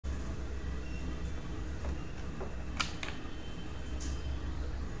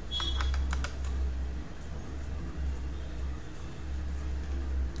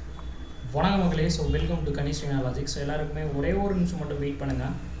வணக்கம் மக்களே. So welcome to kaneeshreenalogics. So எல்லாருக்குமே ஒரே ஒரு நிமிஷம் மட்டும் வெயிட்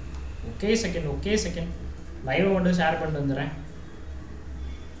பண்ணுங்கள். ஓகே செகண்ட் லைவை மட்டும் ஷேர் பண்ணிட்டு வந்துடுறேன்.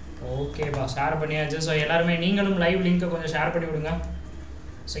 ஓகேப்பா, ஷேர் பண்ணியாச்சு. ஸோ எல்லாருமே நீங்களும் லைவ் லிங்க்கை கொஞ்சம் ஷேர் பண்ணி விடுங்க.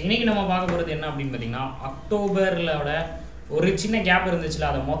 ஸோ இன்றைக்கி நம்ம பார்க்க போகிறது என்ன அப்படின்னு பார்த்தீங்கன்னா, அக்டோபரில் ஒரு சின்ன கேப் இருந்துச்சுல,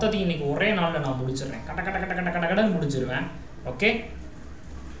 அதை மொத்தத்தையும் இன்றைக்கி ஒரே நாளில் நான் முடிச்சிடுறேன். கடன்னு முடிச்சிடுவேன். ஓகே,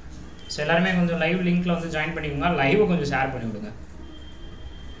 ஸோ எல்லாருமே கொஞ்சம் லைவ் லிங்க்கில் வந்து ஜாயின் பண்ணிக்கோங்க. லைவை கொஞ்சம் ஷேர் பண்ணி விடுங்க.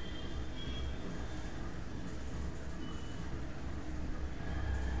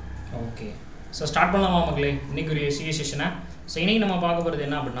 ஓகே, ஸோ ஸ்டார்ட் பண்ணலாமா மக்களே இன்றைக்கி ஒரு சிஏ செஷனை. ஸோ இன்றைக்கி நம்ம பார்க்க போகிறது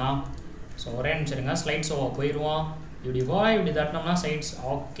என்ன அப்படின்னா, ஸோ ஒரே நிமிஷம் ஸ்லைட் ஷோவாக போயிடுவோம். இப்படி தட்டினோம்னா சைட்ஸ்.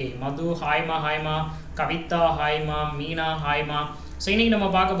 ஓகே, மது ஹாய்மா, கவிதா ஹாய்மா, மீனா ஹாய்மா. ஸோ இன்றைக்கி நம்ம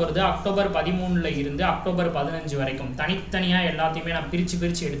பார்க்க போகிறது அக்டோபர் 13 இருந்து அக்டோபர் 15 வரைக்கும் தனித்தனியாக எல்லாத்தையுமே நான்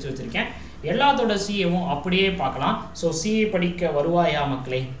பிரித்து எடுத்து வச்சுருக்கேன். எல்லாத்தோட சிஏவும் அப்படியே பார்க்கலாம். ஸோ சிஏ படிக்க வருவாயா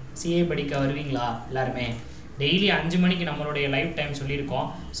மக்களே? சிஏ படிக்க வருவீங்களா எல்லாருமே? டெய்லி 5 மணிக்கு நம்மளுடைய லைவ் டைம் சொல்லியிருக்கோம்.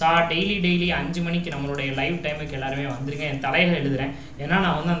 டெய்லி 5 மணிக்கு நம்மளுடைய லைவ் டைமுக்கு எல்லாருமே வந்துருங்க. என் தலையில் எழுதுகிறேன், ஏன்னா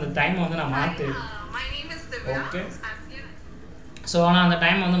நான் வந்து அந்த டைமை வந்து நான் மாற்று. ஓகே, ஸோ ஆனால் அந்த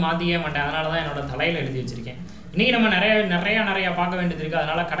டைமை வந்து மாற்றிக்கவே மாட்டேன். அதனால தான் என்னோட தலையில் எழுதி வச்சுருக்கேன். இன்றைக்கி நம்ம நிறையா பார்க்க வேண்டியது இருக்குது.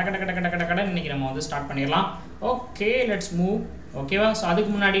 அதனால் கடை இன்றைக்கி நம்ம வந்து ஸ்டார்ட் பண்ணிடலாம். Okay, let's move. ஓகேவா? ஸோ அதுக்கு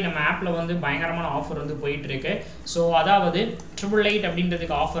முன்னாடி நம்ம ஆப்பில் வந்து பயங்கரமான ஆஃபர் வந்து போயிட்டுருக்கு. ஸோ அதாவது 888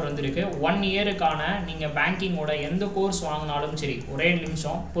 அப்படின்றதுக்கு ஆஃபர் வந்துருக்கு. 1 இயருக்கான நீங்கள் பேங்கிங்கோட எந்த கோர்ஸ் வாங்கினாலும் சரி, ஒரே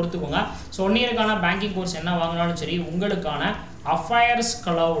நிமிஷம் பொறுத்துக்கோங்க. ஸோ 1 இயருக்கான பேங்கிங் கோர்ஸ் என்ன வாங்கினாலும் சரி, உங்களுக்கான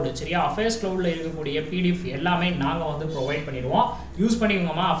AffairsCloud, சரியா? AffairsCloudல இருக்கக்கூடிய பிடிஎஃப் எல்லாமே நாங்கள் வந்து ப்ரொவைட் பண்ணிடுவோம். யூஸ்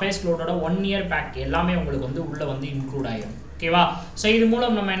பண்ணிக்கோங்கம்மா. AffairsCloudோட 1 இயர் பேக் எல்லாமே உங்களுக்கு வந்து உள்ளே வந்து இன்க்ளூட் ஆகிடும். ஓகேவா? ஸோ இது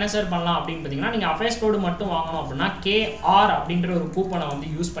மூலம் நம்ம என்ன சார் பண்ணலாம் அப்படின்னு பார்த்தீங்கன்னா, நீங்கள் AffairsCloud மட்டும் வாங்கணும் அப்படின்னா KR அப்படின்ற ஒரு கூப்பனை வந்து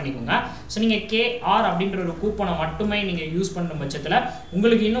யூஸ் பண்ணிக்கோங்க. ஸோ நீங்கள் KR அப்படின்ற ஒரு கூப்பனை மட்டுமே நீங்கள் யூஸ் பண்ணுற பட்சத்தில்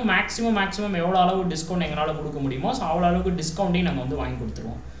உங்களுக்கு இன்னும் மேக்ஸிமம் எவ்வளோ அளவு டிஸ்கவுண்ட் எங்களால் கொடுக்க முடியுமோ, ஸோ அவ்வளோ அளவுக்கு டிஸ்கவுண்ட்டையும் நம்ம வந்து வாங்கி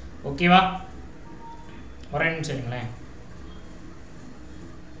கொடுத்துருவோம். ஓகேவா? ஒரே நிமிஷம் சரிங்களேன்.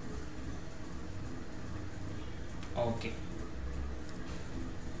 Okay,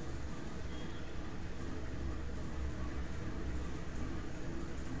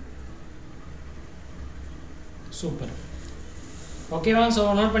 super. ஓகேவா? ஸோ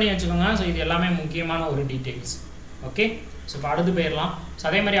நோட் பண்ணி வச்சுக்கோங்க. ஸோ இது எல்லாமே முக்கியமான ஒரு டீட்டெயில்ஸ். ஓகே, ஸோ இப்போ அடுத்து போயிடலாம். ஸோ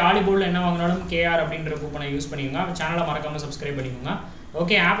அதே மாதிரி ஆலிபோர்டில் என்ன வாங்கினாலும் KR அப்படின்ற கூப்பனை யூஸ் பண்ணிக்கோங்க. சேனலை மறக்காமல் சப்ஸ்கிரைப் பண்ணிக்கோங்க.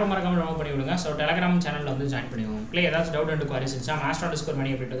 ஓகே, ஆப்பை மறக்காமல் டவுன்லோட் பண்ணி விடுங்க. ஸோ டெலகிராம் சேனலில் வந்து ஜாயின் பண்ணிக்கோங்க. ப்ளே ஏதாச்சும் டவுட் அண்ட் குவாரிஸ் இருந்துச்சா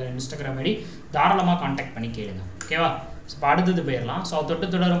master_mani அப்படின்ற இன்ஸ்டாகிராம் ஐடி தாராளமாக கான்டாக்ட் பண்ணி கேளுங்க. ஓகேவா? ஸோ இப்போ அடுத்தது போயிடலாம். ஸோ தொட்டு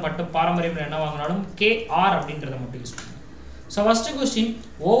தொடரும் பட்டு பாரம்பரியம் என்ன வாங்கினாலும் KR அப்படின்றத மட்டும் யூஸ் பண்ணுங்க. So first question,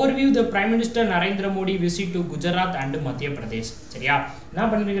 overview the Prime Minister Narendra Modi visit to Gujarat and Madhya Pradesh. சரியா? என்ன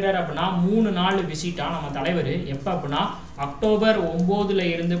பண்ணிருக்காரு அப்படின்னா 3 நாள் விசிட்டா நம்ம தலைவர். எப்போ அப்படின்னா அக்டோபர் 9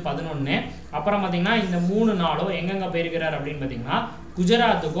 இருந்து 11. அப்புறம் பார்த்தீங்கன்னா இந்த 3 நாளும் எங்கெங்க போயிருக்கிறார் அப்படின்னு பார்த்தீங்கன்னா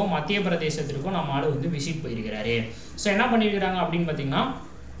குஜராத்துக்கும் மத்திய பிரதேசத்திற்கும் நம்ம ஆள் வந்து விசிட் போயிருக்கிறாரு. ஸோ என்ன பண்ணியிருக்கிறாங்க அப்படின்னு பார்த்தீங்கன்னா,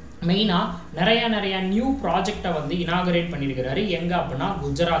 மெயினாக நிறையா நியூ ப்ராஜெக்டை வந்து இனாகரேட் பண்ணியிருக்கிறாரு. எங்கே அப்படின்னா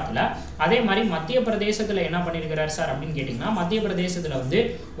குஜராத்தில். அதே மாதிரி மத்திய பிரதேசத்தில் என்ன பண்ணியிருக்கிறார் சார் அப்படின்னு கேட்டிங்கன்னா, மத்திய பிரதேசத்தில் வந்து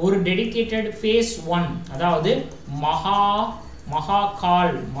ஒரு டெடிக்கேட்டட் ஃபேஸ் 1, அதாவது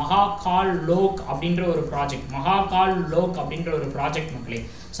மகாகால் லோக் அப்படின்ற ஒரு ப்ராஜெக்ட். மகாகால் லோக் அப்படின்ற ஒரு ப்ராஜெக்ட் மக்களே.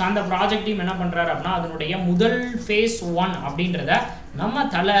 ஸோ அந்த ப்ராஜெக்டையும் என்ன பண்ணுறாரு அப்படின்னா, அதனுடைய முதல் ஃபேஸ் 1 அப்படின்றத நம்ம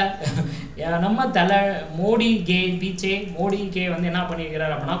தலை மோடி கே வந்து என்ன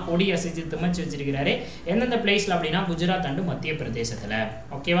பண்ணியிருக்கிறார் அப்படின்னா கொடி அசைச்சு திமைச்சு வச்சிருக்கிறாரு. எந்தெந்த பிளேஸில் அப்படின்னா குஜராத் அண்டு மத்திய பிரதேசத்தில்.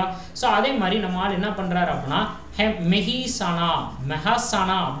 ஓகேவா? ஸோ அதே மாதிரி நம்ம ஆள் என்ன பண்ணுறாரு அப்படின்னா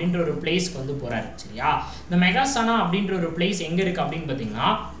மெஹசானா அப்படின்ற ஒரு பிளேஸ்க்கு வந்து போகிறாரு. சரியா? இந்த மெஹசானா அப்படின்ற ஒரு பிளேஸ் எங்கே இருக்குது அப்படின்னு பார்த்தீங்கன்னா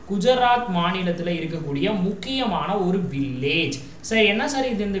குஜராத் மாநிலத்தில் இருக்கக்கூடிய முக்கியமான ஒரு வில்லேஜ். சார் என்ன சார்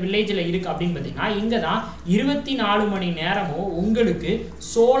இது இந்த வில்லேஜில் இருக்குது அப்படின்னு பார்த்தீங்கன்னா, இங்கே தான் 24 மணி நேரமும் உங்களுக்கு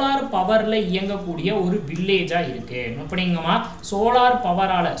சோலார் பவரில் இயங்கக்கூடிய ஒரு வில்லேஜாக இருக்குது. நோட் பண்ணிங்கம்மா.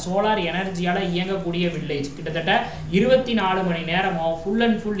 சோலார் எனர்ஜியால் இயங்கக்கூடிய வில்லேஜ். கிட்டத்தட்ட 24 மணி நேரமும் ஃபுல்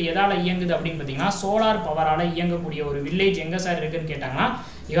அண்ட் ஃபுல் எதால் இயங்குது அப்படின்னு பார்த்தீங்கன்னா சோலார் பவரால் இயங்கக்கூடிய ஒரு வில்லேஜ் எங்கே சார் இருக்குதுன்னு கேட்டாங்கன்னா,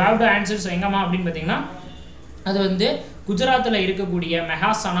 you have to answer. So எங்கம்மா அப்படின்னு பார்த்தீங்கன்னா அது வந்து குஜராத்தில் இருக்கக்கூடிய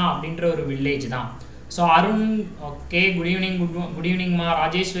மெஹசானா அப்படின்ற ஒரு வில்லேஜ் தான். So Arun, okay, good ஈவினிங்மா.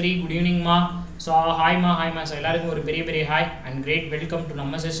 Rajeswari, good ஈவினிங்மா. So ஹாய்மா. So எல்லாருக்கும் ஒரு பெரிய hi and great welcome to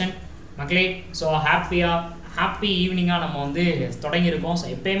நம்ம செஷன் மக்களே. ஸோ ஹாப்பி ஈவினிங்காக நம்ம வந்து தொடங்கியிருக்கோம். ஸோ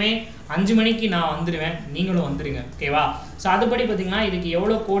எப்போயுமே 5 மணிக்கு நான் வந்துடுவேன், நீங்களும் வந்துடுங்க. ஓகேவா? ஸோ அதுபடி பார்த்தீங்கன்னா இதுக்கு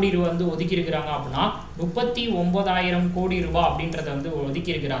எவ்வளோ கோடி ரூபா வந்து ஒதுக்கியிருக்கிறாங்க அப்படின்னா 39,000 கோடி ரூபா அப்படின்றத வந்து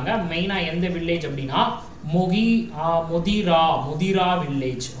ஒதுக்கியிருக்கிறாங்க. மெயினாக எந்த வில்லேஜ் அப்படின்னா மொதிரா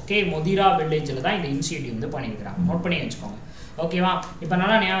வில்லேஜ். ஓகே, மொதிரா வில்லேஜில் தான் இந்த இனிஷியேட்டிவ் வந்து பண்ணியிருக்கிறாங்க. நோட் பண்ணி வச்சுக்கோங்க. ஓகேவா? இப்போ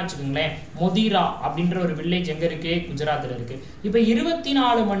நல்லா ஞாபகம் வச்சுக்கோங்களேன், மொதிரா அப்படின்ற ஒரு வில்லேஜ் எங்கே இருக்குது? குஜராத்தில் இருக்குது. இப்போ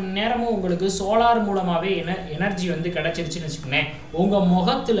 24 மணி நேரமும் உங்களுக்கு சோலார் மூலமாகவே எனர்ஜி வந்து கிடச்சிருச்சுன்னு வச்சுக்கோங்களேன். உங்கள்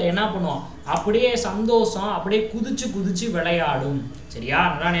முகத்தில் என்ன பண்ணுவோம்? அப்படியே சந்தோஷம் அப்படியே குதிச்சு குதிச்சு விளையாடும். சரியா?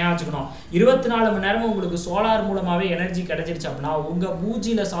 நல்லா ஞாபகம் வச்சுக்கணும். 24 மணி நேரமும் உங்களுக்கு சோலார் மூலமாகவே எனர்ஜி கிடைச்சிருச்சு அப்படின்னா உங்கள்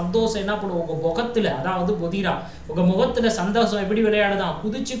மூஞ்சியில் சந்தோஷம் என்ன பண்ணுவோம்? உங்கள் முகத்தில், அதாவது பொதிரா உங்கள் முகத்தில் சந்தோஷம் எப்படி விளையாடுதான்?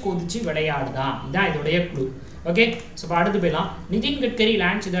 குதிச்சு குதிச்சு விளையாடுதான். இதுதான் இதோடைய க்ளூ. ஓகே, ஸோ இப்போ அடுத்து போயிடலாம். Nitin Gadkari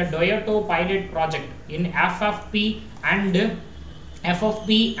launch the Toyota pilot project in FFP and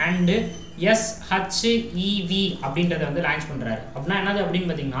SHEV அப்படின்றத வந்து லான்ச் பண்ணுறாரு. அப்படின்னா என்னது அப்படின்னு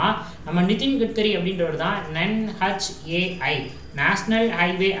பார்த்தீங்கன்னா, நம்ம நிதின் கட்கரி அப்படின்றவர் தான் NHAI national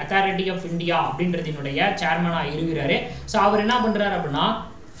highway authority of India அப்படின்றதினுடைய சேர்மனாக இருக்கிறாரு. ஸோ அவர் என்ன பண்ணுறாரு அப்படின்னா,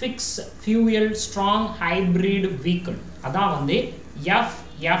 fix fuel strong hybrid vehicle, அதான் வந்து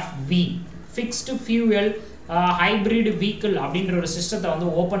FFV fixed fuel hybrid vehicle அப்படின்ற ஒரு சிஸ்டத்தை வந்து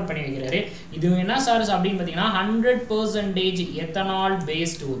ஓப்பன் பண்ணி வைக்கிறாரு. இது என்ன சார் அப்படின்னு பார்த்தீங்கன்னா 100% எத்தனால்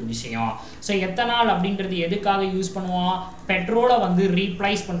பேஸ்டு ஒரு விஷயம். ஸோ எத்தனால் அப்படின்றது எதுக்காக யூஸ் பண்ணுவோம்? பெட்ரோலை வந்து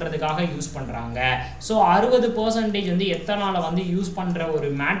ரீப்ளைஸ் பண்ணுறதுக்காக யூஸ் பண்ணுறாங்க. ஸோ 60% வந்து எத்தனாலை வந்து யூஸ் பண்ணுற ஒரு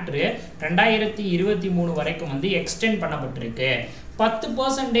மேட்ரு 2023 வரைக்கும் வந்து எக்ஸ்டெண்ட் பண்ணப்பட்டிருக்கு.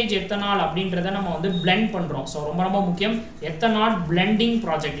 10% எத்தனால் அப்படின்றத நம்ம வந்து பிளெண்ட் பண்ணுறோம். ஸோ ரொம்ப ரொம்ப முக்கியம். எத்தனால் பிளெண்டிங்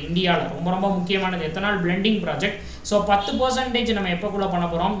ப்ராஜெக்ட் இந்தியாவில் ரொம்ப ரொம்ப முக்கியமானது எத்தனால் பிளெண்டிங் ப்ராஜெக்ட். ஸோ 10% நம்ம எப்போக்குள்ளே பண்ண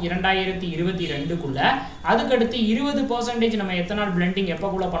போகிறோம்? 2022க்குள்ளே. அதுக்கடுத்து 20% நம்ம எத்தனால் பிளெண்டிங்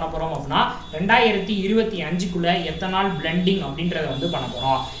எப்போக்குள்ளே பண்ண போகிறோம் அப்படின்னா 2025க்குள்ளே எத்தனால் பிளெண்டிங் அப்படின்றத வந்து பண்ண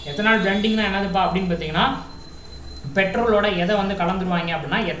போகிறோம். எத்தனால் பிளெண்டிங்னா என்னதுப்பா அப்படின்னு பார்த்தீங்கன்னா, பெட்ரோலோட எதை வந்து கலந்துருவாங்க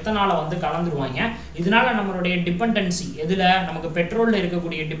அப்படின்னா எத்தனால வந்து கலந்துருவாங்க. இதனால நம்மளுடைய டிபெண்டன்சி எதில்? நமக்கு பெட்ரோலில்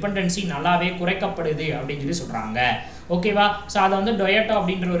இருக்கக்கூடிய டிபெண்டன்சி நல்லாவே குறைக்கப்படுது அப்படின்னு சொல்லி சொல்கிறாங்க. ஓகேவா? ஸோ அதை வந்து டொயோட்டோ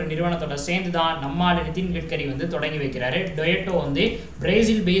அப்படின்ற ஒரு நிறுவனத்தோட சேர்ந்து தான் நம்மால் நிதின் கட்கரி வந்து தொடங்கி வைக்கிறாரு. டொயோட்டோ வந்து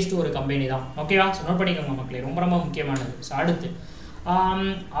பிரேசில் பேஸ்டு ஒரு கம்பெனி தான். ஓகேவா? ஸோ நோட் பண்ணிக்கோங்க மக்களே, ரொம்ப ரொம்ப முக்கியமானது. ஸோ அடுத்து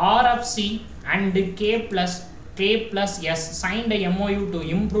RFC and K+S signed a MOU to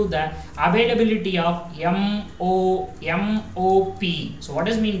improve the availability of MOP. So what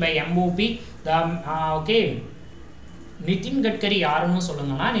does mean by MOP? Okay, Nitin Gadkari யாருன்னு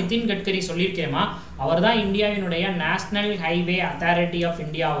சொல்லுங்கன்னா, நிதின் கட்கரி சொல்லியிருக்கேமா, அவர் தான் இந்தியாவினுடைய நேஷனல் ஹைவே அத்தாரிட்டி ஆஃப்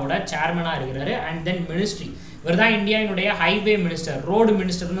இந்தியாவோட சேர்மனாக இருக்கிறாரு. அண்ட் தென் மினிஸ்ட்ரி, இவர் தான் இந்தியாவினுடைய ஹைவே மினிஸ்டர், ரோடு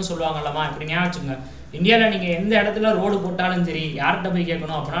மினிஸ்டர்னு சொல்லுவாங்கல்லம்மா. இப்படி ஞாபகம் வச்சுங்க. இந்தியாவில் நீங்கள் எந்த இடத்துல ரோடு போட்டாலும் சரி யார்கிட்ட போய்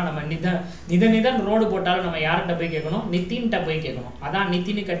கேட்கணும் அப்படின்னா, நம்ம நிதன் ரோடு போட்டாலும் நம்ம யார்கிட்ட போய் கேட்கணும்? நிதின்கிட்ட போய் கேட்கணும். அதான்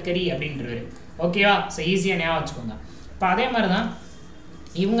நிதின் கட்கரி அப்படின்றவர். ஓகேவா? ஸோ ஈஸியாக ஞாபகம் வச்சுக்கோங்க. இப்போ அதே மாதிரி தான்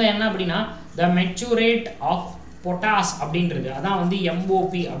இவங்க என்ன அப்படின்னா, த மெச்சூரேட் ஆஃப் பொட்டாஸ் அப்படின்றது, அதான் வந்து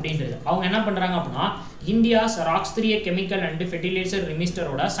MOP அப்படின்றது. அவங்க என்ன பண்ணுறாங்க அப்படின்னா, India's ராக்ஸ்திரிய chemical and fertiliser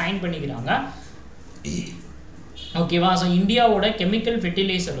ரிமிஸ்டரோட sign பண்ணிக்கிறாங்க. ஓகேவா? ஸோ இந்தியாவோட கெமிக்கல்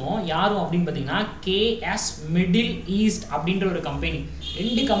ஃபெர்டிலைசரும் யாரும் அப்படின்னு பார்த்தீங்கன்னா KS மிடில் ஈஸ்ட் அப்படின்ற ஒரு கம்பெனி.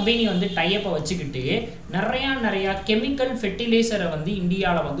 2 கம்பெனி வந்து டைப்பை வச்சுக்கிட்டு நிறையா கெமிக்கல் ஃபெர்டிலைசரை வந்து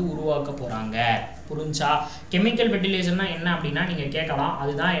இந்தியாவில் வந்து உருவாக்க போகிறாங்க. புரிஞ்சா? கெமிக்கல் ஃபெர்டிலைசர்னா என்ன அப்படின்னா நீங்கள் கேட்கலாம்.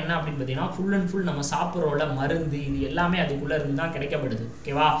 அதுதான் என்ன அப்படின்னு பார்த்தீங்கன்னா ஃபுல் அண்ட் ஃபுல் நம்ம சாப்பிட்றோம்ல மருந்து, இது எல்லாமே அதுக்குள்ளே இருந்து தான் கிடைக்கப்படுது.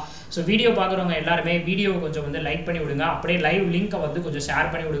 ஓகேவா? ஸோ வீடியோ பார்க்குறவங்க எல்லாருமே வீடியோவை கொஞ்சம் வந்து லைக் பண்ணி விடுங்க. அப்படியே லைவ் லிங்க்கை வந்து கொஞ்சம்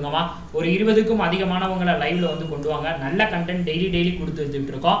ஷேர் பண்ணி விடுங்கம்மா. ஒரு 20க்கும் அதிகமானவங்களை லைவ்ல வந்து கொண்டு வாங்க. நல்ல கண்டென்ட் டெய்லி கொடுத்து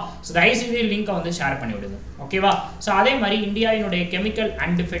வச்சுட்டு இருக்கோம். ஸோ தயவுசெய்து லிங்க்கை வந்து ஷேர் பண்ணி விடுங்க. ஓகேவா? ஸோ அதே மாதிரி இந்தியாவினுடைய கெமிக்கல்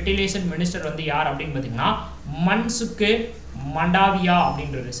அண்ட் ஃபெர்டிலைசர் மினிஸ்டர் வந்து யார் அப்படின்னு பார்த்தீங்கன்னா மன்சுக்கு மண்டாவியா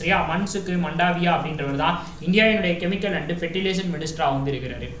அப்படின்றது. சரியா? மன்சுக்கு மண்டாவியா அப்படின்றவர் தான் இந்தியாவினுடைய கெமிக்கல் அண்ட் ஃபெர்டிலைசர் மினிஸ்டராக வந்து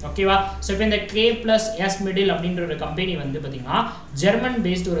இருக்கிறாரு. ஓகேவா? ஸோ இப்போ இந்த K+S மிடில் அப்படின்ற ஒரு கம்பெனி வந்து பார்த்தீங்கன்னா ஜெர்மன்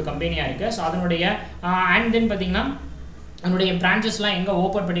பேஸ்டு ஒரு கம்பெனியாக இருக்குது. ஸோ அதனுடைய அண்ட் தென் பார்த்தீங்கன்னா அதனுடைய பிரான்ச்சஸ்லாம் எங்கே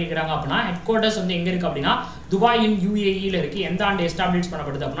ஓப்பன் பண்ணியிருக்கிறாங்க அப்படின்னா, ஹெட் குவார்ட்டர்ஸ் வந்து எங்கே இருக்குது அப்படின்னா துபாயின் UAEல இருக்குது. எந்த ஆண்டு எஸ்டாப்ளிஷ்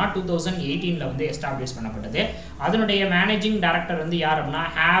பண்ணப்பட்டது அப்படின்னா 2018 வந்து எஸ்டாப்ளிஷ் பண்ணப்பட்டது. அதனுடைய மேனேஜிங் டைரக்டர் வந்து யார் அப்படின்னா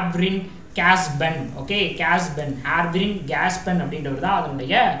ஹேப்ரின் கேஸ்பென். ஓகே, கேஸ்பென், ஹேர்பிரின் கேஸ்பென் அப்படின்றவர் தான்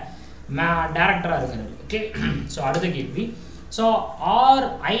அதனுடைய டைரக்டராக இருக்காரு. ஓகே, ஸோ அடுத்த கேள்வி. So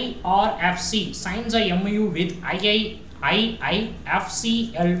RIRFC signs a MOU with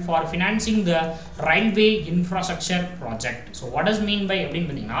IIFCL for financing the railway infrastructure project. So what does mean by அப்படின்னு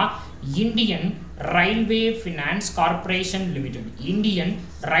பார்த்தீங்கன்னா Indian Railway Finance Corporation Limited. Indian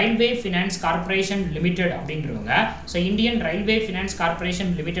Railway Finance Corporation Limited அப்படின்றவங்க. So Indian Railway Finance Corporation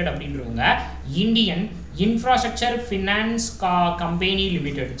Limited அப்படின்றவங்க Indian Infrastructure Finance Company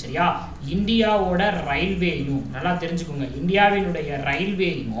Limited. சரியா? இந்தியாவோட ரயில்வேயும் நல்லா தெரிஞ்சுக்கோங்க, இந்தியாவினுடைய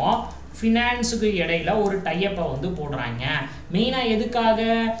ரயில்வேயும் ஃபினான்ஸுக்கு இடையில ஒரு டைப்பை வந்து போடுறாங்க. மெயினாக எதுக்காக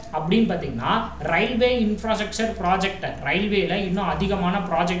அப்படின்னு பார்த்தீங்கன்னா ரயில்வே இன்ஃப்ராஸ்ட்ரக்சர் ப்ராஜெக்ட், ரயில்வேல இன்னும் அதிகமான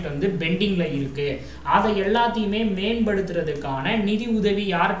ப்ராஜெக்ட் வந்து பெண்டிங்கில் இருக்குது. அதை எல்லாத்தையுமே மேம்படுத்துறதுக்கான நிதி உதவி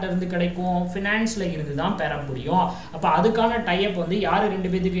யார்கிட்ட இருந்து கிடைக்கும்? ஃபினான்ஸில் இருந்து தான் பெற முடியும். அப்போ அதுக்கான டைப் வந்து யார்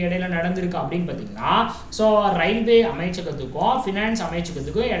 2 பேருக்கு இடையில நடந்திருக்கு அப்படின்னு பார்த்தீங்கன்னா ஸோ ரயில்வே அமைச்சகத்துக்கும் ஃபினான்ஸ்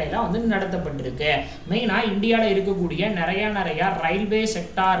அமைச்சகத்துக்கும் இடையில வந்து நடத்தப்பட்டிருக்கு. மெயினாக இந்தியாவில் இருக்கக்கூடிய நிறைய ரயில்வே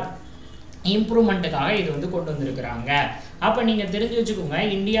செக்டார் இம்ப்ரூவ்மெண்ட்டுக்காக இது வந்து கொண்டு வந்திருக்கிறாங்க. அப்போ நீங்கள் தெரிஞ்சு வச்சுக்கோங்க,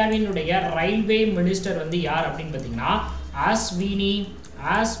 இந்தியாவினுடைய ரயில்வே மினிஸ்டர் வந்து யார் அப்படின்னு பார்த்தீங்கன்னா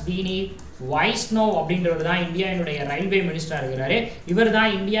அஸ்வினி வைஷ்ணவ் அப்படின்றவர் தான் இந்தியாவினுடைய ரயில்வே மினிஸ்டராக இருக்கிறாரு. இவர்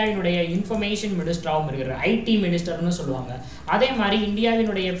தான் இந்தியாவினுடைய இன்ஃபர்மேஷன் மினிஸ்டராகவும் இருக்கிறார், ஐடி மினிஸ்டர்னு சொல்லுவாங்க. அதே மாதிரி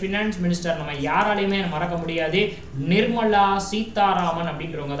இந்தியாவினுடைய ஃபினான்ஸ் மினிஸ்டர் நம்ம யாராலையுமே மறக்க முடியாது, நிர்மலா சீதாராமன்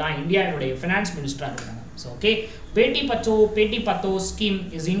அப்படின்றவங்க தான் இந்தியாவினுடைய ஃபினான்ஸ் மினிஸ்டராக இருக்காங்க. So, okay, Beti Pacho scheme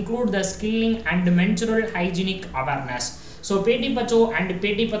is include the skilling and menstrual hygienic awareness. So பேட்டி பச்சோ அண்ட்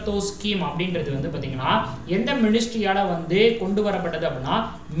பேட்டி பத்தோ ஸ்கீம் அப்படின்றது வந்து பார்த்தீங்கன்னா எந்த மினிஸ்ட்ரியால் வந்து கொண்டு வரப்பட்டது அப்படின்னா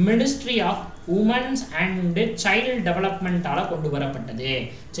ministry of women's and child டெவலப்மெண்ட்டால் கொண்டு வரப்பட்டது.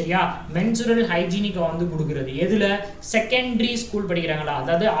 சரியா? மென்சுரல் ஹைஜீனிக்கை வந்து கொடுக்குறது எதில்? செகண்டரி ஸ்கூல் படிக்கிறாங்களா,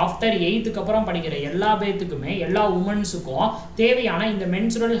 அதாவது ஆஃப்டர் 8th அப்புறம் படிக்கிற எல்லா பேத்துக்குமே எல்லா உமன்ஸுக்கும் தேவையான இந்த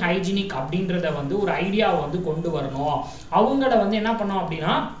மென்சுரல் ஹைஜீனிக் அப்படின்றத வந்து ஒரு ஐடியாவை வந்து கொண்டு வரணும். அவங்கள வந்து என்ன பண்ணோம்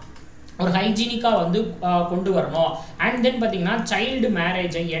அப்படின்னா ஒரு ஹைஜீனிக்காக வந்து கொண்டு வரணும். அண்ட் தென் பார்த்தீங்கன்னா சைல்டு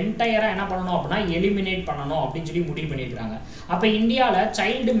மேரேஜை என்டையராக என்ன பண்ணணும் அப்படின்னா எலிமினேட் பண்ணணும் அப்படின்னு சொல்லி முடிவு பண்ணியிருக்காங்க. அப்போ இந்தியாவில்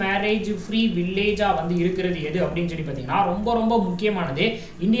சைல்டு மேரேஜ் ஃப்ரீ வில்லேஜாக வந்து இருக்கிறது எது அப்படின்னு சொல்லி பார்த்தீங்கன்னா ரொம்ப முக்கியமானது.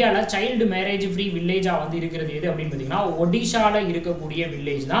 இந்தியாவில் சைல்டு மேரேஜ் ஃப்ரீ வில்லேஜாக வந்து இருக்கிறது எது அப்படின்னு பார்த்தீங்கன்னா ஒடிஷாவில் இருக்கக்கூடிய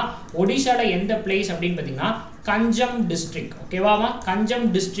வில்லேஜ் தான். ஒடிஷாவில் எந்த பிளேஸ் அப்படின்னு பார்த்தீங்கன்னா கஞ்சம் டிஸ்ட்ரிக்ட். ஓகேவாமா? கஞ்சம்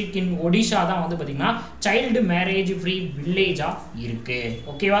டிஸ்ட்ரிக்ட் இன் ஒடிஷா தான் வந்து பார்த்தீங்கன்னா சைல்டு மேரேஜ் ஃப்ரீ வில்லேஜாக இருக்குது.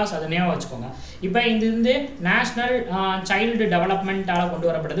 ஓகேவா? ஸோ அதை ஞாபகம் வச்சுக்கோங்க. இப்போ இது வந்து நேஷனல் சைல்டு டெவலப்மெண்ட்டால் கொண்டு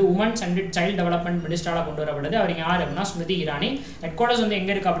வரப்பட்டது, உமன்ஸ் அண்ட் சைல்டு டெவலப்மெண்ட் மினிஸ்டரால் கொண்டு வரப்பட்டது. அவர் யார் அப்படின்னா ஸ்மிருதி இரானி. ஹெட் குவார்டர்ஸ் வந்து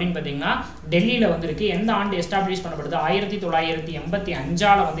எங்கே இருக்குது அப்படின்னு பார்த்தீங்கன்னா டெல்லியில் வந்து இருக்குது. எந்த ஆண்டு எஸ்டாப்ளிஷ் பண்ணப்படுது?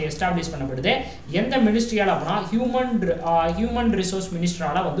 1985 வந்து எஸ்டாப்ளிஷ் பண்ணப்படுது. எந்த மினிஸ்ட்ரியால் அப்படின்னா ஹியூமன் ரிசோர்ஸ்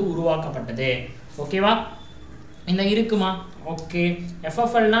மினிஸ்டரால் வந்து உருவாக்கப்பட்டது. ஓகேவா? இந்த இருக்குமா? ஓகே.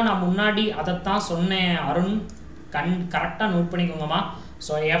 எஃப்எஃப்எல்னால் நான் முன்னாடி அதைத்தான் சொன்னேன் அருண், கரெக்டாக நோட் பண்ணிக்கோங்கம்மா.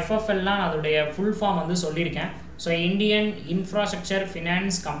 ஸோ எஃப்எஃப்எல்னால் அதோடைய ஃபுல் ஃபார்ம் வந்து சொல்லியிருக்கேன். So Indian infrastructure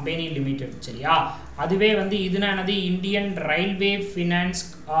finance company limited. சரியா? அதுவே வந்து இதுனா என்னது? Indian railway finance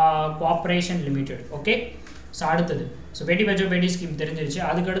cooperation limited. Okay. So அடுத்தது ஸோ பேட்டி பச்சோ பேட்டி ஸ்கீம் தெரிஞ்சிருச்சு.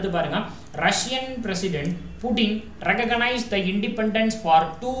 அதுக்கடுத்து பாருங்கள், Russian president Putin recognise the independence for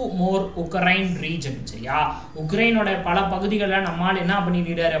 2 more Ukraine region. சரியா? உக்ரைனோட பல பகுதிகளில் நம்மால் என்ன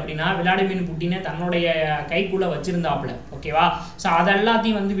பண்ணிக்கிறாரு அப்படின்னா விளாடிமிர் புட்டினை தன்னுடைய கைக்குள்ளே வச்சிருந்தாப்புல. ஓகேவா? ஸோ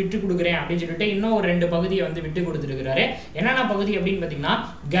அதெல்லாத்தையும் வந்து விட்டு கொடுக்குறேன் அப்படின்னு சொல்லிட்டு இன்னும் ஒரு 2 பகுதியை வந்து விட்டு கொடுத்துருக்கிறாரு. என்னென்ன பகுதி அப்படின்னு பார்த்தீங்கன்னா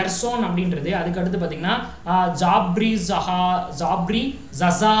கெர்சோன் அப்படின்றது, அதுக்கடுத்து பார்த்தீங்கன்னா ஜாப்ரி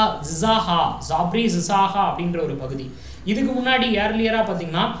ஜிசாஹா அப்படின்ற ஒரு பகுதி. இதுக்கு முன்னாடி ஏர்லியராக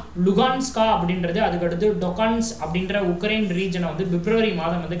பார்த்தீங்கன்னா லுகான்ஸ்கா அப்படின்றது, அதுக்கடுத்து டொகான்ஸ் அப்படின்ற உக்ரைன் ரீஜனை வந்து பிப்ரவரி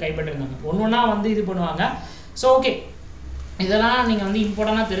மாதம் வந்து கைப்பற்றிருந்தாங்க. ஒன்றா வந்து இது பண்ணுவாங்க. ஸோ ஓகே, இதெல்லாம் நீங்கள் வந்து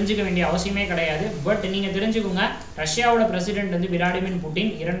இம்பார்ட்டண்டாக தெரிஞ்சுக்க வேண்டிய அவசியமே கிடையாது. பட் நீங்கள் தெரிஞ்சுக்கோங்க, ரஷ்யாவோட பிரசிடென்ட் வந்து விளாடிமிர்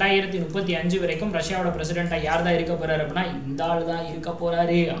புட்டின் 2035 வரைக்கும் ரஷ்யாவோட பிரசிடென்ட்டாக யார் தான் இருக்க போகிறாரு அப்படின்னா இந்த ஆள் தான் இருக்க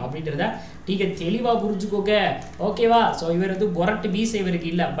போகிறாரு அப்படின்றத நீங்கள் தெளிவாக புரிஞ்சுக்கோங்க. ஓகேவா? ஸோ இவர் வந்து மொரட்டு வீச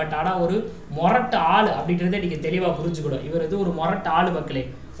இவருக்கு இல்லை, பட் ஆனால் ஒரு மொரட்டு ஆள் அப்படின்றத நீங்கள் தெளிவாக புரிஞ்சுக்கணும். இவர் வந்து ஒரு மொரட்டு ஆள் மக்களே.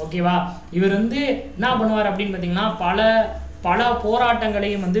 ஓகேவா? இவர் வந்து என்ன பண்ணுவார் அப்படின்னு பார்த்தீங்கன்னா பல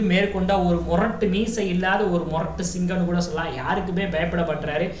போராட்டங்களையும் வந்து மேற்கொண்ட ஒரு மொரட்டு மீசை இல்லாத ஒரு மொரட்டு சிங்கன்னு கூட சொல்லலாம். யாருக்குமே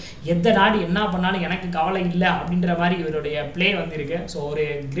பயப்படப்படுறாரு. எந்த நாடு என்ன பண்ணாலும் எனக்கு கவலை இல்லை அப்படின்ற மாதிரி இவருடைய பிளே வந்து இருக்கு. ஸோ ஒரு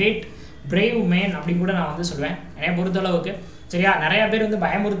கிரேட் பிரேவ் மேன் அப்படின்னு கூட நான் வந்து சொல்லுவேன் என்னை பொறுத்தளவுக்கு. சரியா? நிறைய பேர் வந்து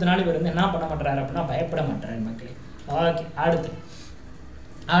பயமுறுத்தினாலும் இவர் வந்து என்ன பண்ண மாட்டாரு அப்படின்னா பயப்பட மாட்டாரு மக்களே. ஓகே.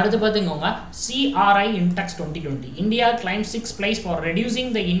 அடுத்து பார்த்துக்கோங்க, CRI Intex 2020 India climbs 6th place for reducing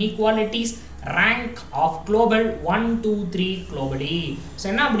the inequalities rank of global 1, 2, 3 globally. So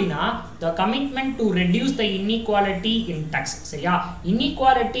என்ன அப்படின்னா the commitment to reduce the inequality in tax. சரியா?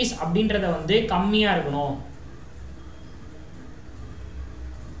 inequalities அப்படின்றத வந்து கம்மியாக இருக்கணும்.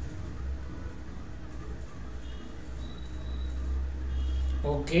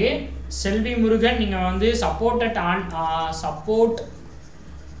 ஓகே. செல்வி முருகன், நீங்கள் வந்து support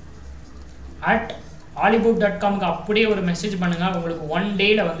 @hollywood.com அப்படியே ஒரு மெசேஜ் பண்ணுங்க. உங்களுக்கு 1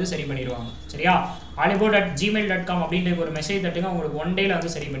 டேல வந்து சரி பண்ணிடுவாங்க. சரியா? alibo@gmail.com அப்படின்ற ஒரு மெசேஜ் தட்டுங்க, உங்களுக்கு 1 டேல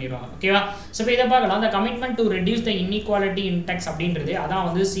வந்து சரி பண்ணிடுவாங்க. ஓகேவா? ஸோ இப்போ இதை பார்க்கலாம். அந்த commitment to reduce the inequality in tax அப்படின்றது அதான்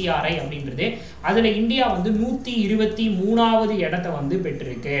வந்து CRI அப்படின்றது. அதில் இந்தியா வந்து 123வது இடத்த வந்து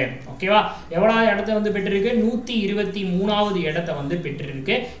பெற்றிருக்கு. ஓகேவா? எவ்வளோ இடத்த வந்து பெற்றிருக்கு? 123வது இடத்த வந்து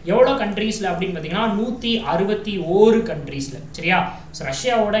பெற்றிருக்கு. எவ்வளோ கண்ட்ரீஸில் அப்படின்னு பார்த்தீங்கன்னா 161 கண்ட்ரீஸில். சரியா? ஸோ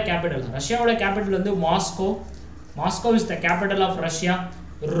ரஷ்யாவோட கேபிட்டல் வந்து Moscow is the capital of Russia.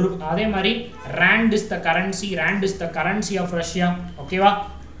 அதே மாதிரி rent is the currency of Russia. ஓகேவா?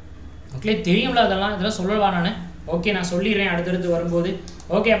 ஓகே, தெரியும்ல இதெல்லாம் சொல்லவா நான்? ஓகே, நான் சொல்லிடுறேன் அடுத்தடுத்து வரும்போது.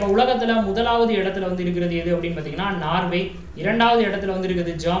 ஓகே, அப்போ உலகத்தில் முதலாவது இடத்துல வந்து இருக்கிறது எது அப்படின்னு பார்த்தீங்கன்னா நார்வே, 2வது இடத்துல வந்து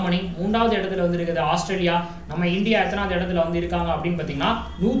இருக்குது ஜெர்மனி, 3வது இடத்துல வந்து இருக்குது ஆஸ்திரேலியா. நம்ம இந்தியா எத்தனாவது இடத்துல வந்து இருக்காங்க அப்படின்னு பார்த்தீங்கன்னா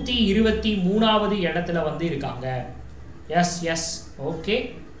 123வது இடத்துல வந்து இருக்காங்க. S okay,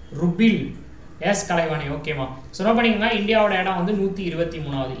 ருபில் S Kalaivani. ஓகேமா, ஸோ நோட் பண்ணிக்கோங்க, இந்தியாவோட இடம் வந்து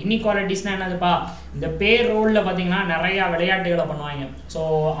 123வது. இன்இக்வாலிட்டிஸ்னால் என்னதுப்பா? இந்த பேர் ரோலில் பார்த்தீங்கன்னா நிறையா விளையாட்டுகளை பண்ணுவாங்க. ஸோ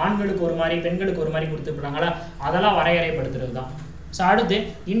ஆண்களுக்கு ஒரு மாதிரி பெண்களுக்கு ஒரு மாதிரி கொடுத்துருப்பாங்களா, அதெல்லாம் வரையறைப்படுத்துறது தான். ஸோ அடுத்து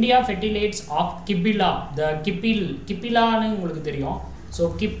இந்தியா ஃபெர்டிலேட்ஸ் ஆஃப் கிப்பிலா. கிப்பிலான்னு உங்களுக்கு தெரியும். ஸோ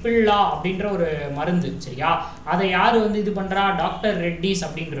கிப்பில்லா அப்படின்ற ஒரு மருந்து. சரியா? அதை யார் வந்து இது பண்ணுறா? டாக்டர் ரெட்டிஸ்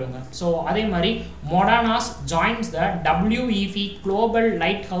அப்படின்றவங்க. ஸோ அதே மாதிரி மொடானாஸ் ஜாயின்ஸ் த WEF global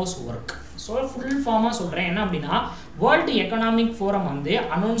light house work. So full ஃபார்மாக சொல்கிறேன். என்ன அப்படின்னா வேர்ல்டு எக்கனாமிக் ஃபோரம் வந்து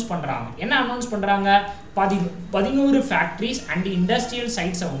அனௌன்ஸ் பண்ணுறாங்க. என்ன அனௌன்ஸ் பண்ணுறாங்க? 11 ஃபேக்ட்ரிஸ் அண்ட் இண்டஸ்ட்ரியல்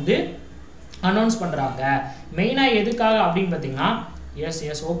சைட்ஸை வந்து அனௌன்ஸ் பண்ணுறாங்க. மெயினாக எதுக்காக அப்படின்னு பார்த்தீங்கன்னா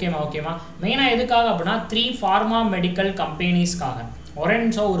எஸ் ஓகேமா மெயினாக எதுக்காக அப்படின்னா 3 ஃபார்மா மெடிக்கல் கம்பெனிஸ்க்காக. ஒரே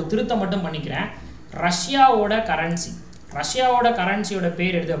நிமிஷம் ஒரு திருத்தம் மட்டும் பண்ணிக்கிறேன். ரஷ்யாவோட கரன்சியோட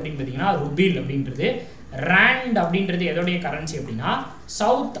பேர் எது அப்படின்னு பார்த்தீங்கன்னா ருபில் அப்படின்றது. ரேண்ட் அப்படின்றது எதோடைய கரன்சி அப்படின்னா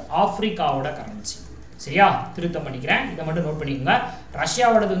சவுத் ஆப்பிரிக்காவோட கரன்சி. சரியா? திருத்தம் பண்ணிக்கிறேன், இதை மட்டும் நோட் பண்ணிக்கோங்க.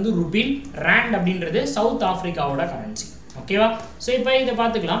 ரஷ்யாவோடது வந்து ருபில், ரேண்ட் அப்படின்றது சவுத் ஆப்பிரிக்காவோட கரன்சி. ஓகேவா? ஸோ இப்போ இதை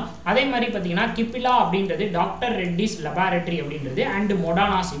பார்த்துக்கலாம். அதே மாதிரி பார்த்தீங்கன்னா கிப்பிலா அப்படின்றது டாக்டர் ரெட்டிஸ் லெபார்டரி அப்படின்றது அண்ட்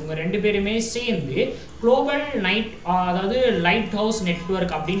மொடானாஸ், இவங்க 2 பேருமே சேர்ந்து குளோபல் லைட் ஹவுஸ்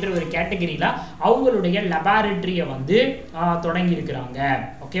நெட்வொர்க் அப்படின்ற ஒரு கேட்டகரியில் அவங்களுடைய லெபார்டரியை வந்து தொடங்கியிருக்கிறாங்க.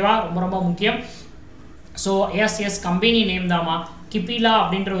 ஓகேவா? ரொம்ப முக்கியம். ஸோ எஸ் கம்பெனி நேம் தாமா கிப்பிலா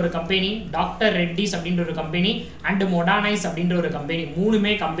அப்படின்ற ஒரு கம்பெனி, டாக்டர் ரெட்டிஸ் அப்படின்ற ஒரு கம்பெனி அண்ட் மொடானைஸ் அப்படின்ற ஒரு கம்பெனி.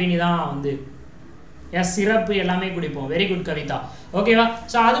 3மே கம்பெனி தான் வந்து சிறப்பு எல்லாமே குடிப்போம். Very good Kavitha. ஓகேவா?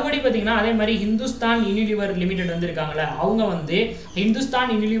 ஸோ அதுபடி பார்த்தீங்கன்னா அதே மாதிரி ஹிந்துஸ்தான் யூனிலிவர் லிமிடெட் வந்து இருக்காங்களே, அவங்க வந்து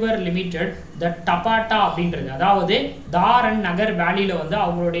ஹிந்துஸ்தான் யூனிலிவர் லிமிடெட் த டபாட்டா அப்படின்றது, அதாவது தார் அண்ட் நகர் வேலியில் வந்து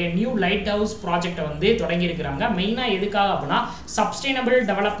அவங்களுடைய நியூ லைட் ஹவுஸ் ப்ராஜெக்டை வந்து தொடங்கியிருக்கிறாங்க. மெயினாக எதுக்காக அப்படின்னா சஸ்டைனபிள்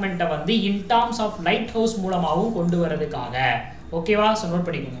டெவலப்மெண்ட்டை வந்து in terms of light house மூலமாகவும் கொண்டு வரதுக்காக. ஓகேவா? ஸோ நோட்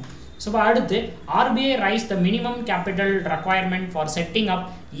பண்ணிக்கோங்க. ஸோ அடுத்து RBI raise the minimum capital requirement for setting up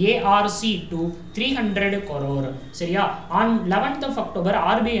ARC to 300 crore. சரியா? On 11th of October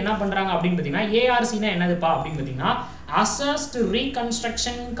RBI என்ன பண்ணுறாங்க அப்படின்னு பார்த்தீங்கன்னா ARCனா என்னதுப்பா அப்படின்னு பார்த்தீங்கன்னா அசஸ்ட்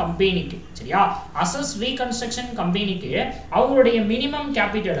ரீகன்ஸ்ட்ரக்ஷன் கம்பெனிக்கு. சரியா? அசஸ்ட் ரீகன்ஸ்ட்ரக்ஷன் கம்பெனிக்கு அவங்களுடைய மினிமம்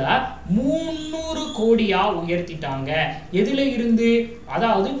கேபிட்டலை 300 கோடியா உயர்த்திட்டாங்க. எதில் இருந்து?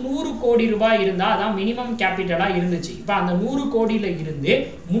 அதாவது 100 கோடி ரூபாய் இருந்தால் அதான் மினிமம் கேபிட்டலாக இருந்துச்சு. இப்போ அந்த 100 கோடியில் இருந்து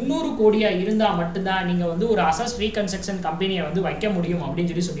 300 கோடியாக இருந்தால் மட்டும்தான் நீங்கள் வந்து ஒரு அசஸ்ட் ரீகன்ஸ்ட்ரக்ஷன் கம்பெனியை வந்து வைக்க முடியும்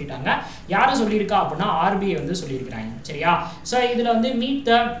அப்படின்னு சொல்லிட்டாங்க. யாரும் சொல்லியிருக்கா அப்படின்னா RBI வந்து சொல்லியிருக்கிறாங்க. சரியா? ஸோ இதில் வந்து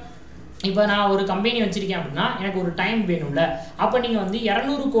இப்போ நான் ஒரு கம்பெனி வச்சிருக்கேன் அப்படின்னா எனக்கு ஒரு டைம் வேணும்ல. அப்போ நீங்கள் வந்து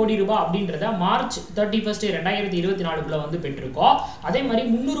 200 கோடி ரூபாய் அப்படின்றத March 31, 2024 வந்து பெற்றிருக்கோம். அதே மாதிரி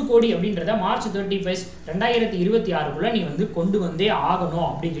 300 கோடி அப்படின்றத March 31, 2026 நீ வந்து கொண்டு வந்தே ஆகணும்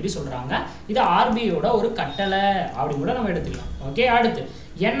அப்படின்னு சொல்கிறாங்க. இது RBIயோட ஒரு கட்டளை அப்படின்னு கூட நம்ம எடுத்துக்கலாம். ஓகே, அடுத்து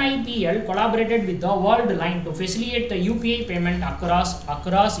NIPL collaborated with the World Line to facilitate the UPI payment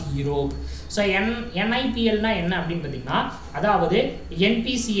across Europe. So NIPLனா என்ன அப்படின்னு பார்த்தீங்கன்னா அதாவது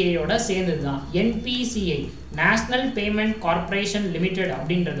NPCAயோட சேர்ந்தது தான். NPCA national payment corporation limited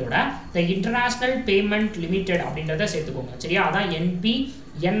அப்படின்றதோட த இன்டர்நேஷ்னல் பேமெண்ட் லிமிடெட் அப்படின்றத சேர்த்துக்கோங்க. சரியா? அதான்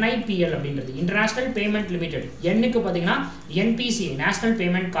NIPL அப்படின்றது இன்டர்நேஷ்னல் பேமெண்ட் லிமிடெட். என்னுக்கு பார்த்தீங்கன்னா NPCA national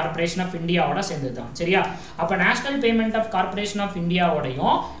payment corporation of இந்தியாவோட சேர்ந்தது தான். சரியா? அப்போ national payment of corporation of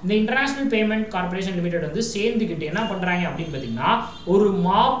இந்தியாவோடையும் இந்த இன்டர்நேஷ்னல் பேமெண்ட் கார்பரேஷன் லிமிடெட் வந்து சேர்ந்துக்கிட்டு என்ன பண்ணுறாங்க அப்படின்னு பார்த்தீங்கன்னா ஒரு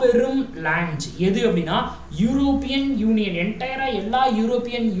மாபெரும் லான்ச். எது அப்படின்னா யூரோப்பியன் யூனியன், என்டையராக எல்லா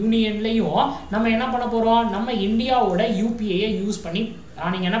யூரோப்பியன் யூனியன்லையும் நம்ம என்ன பண்ண போகிறோம்? நம்ம இந்தியாவோட UPIயை யூஸ் பண்ணி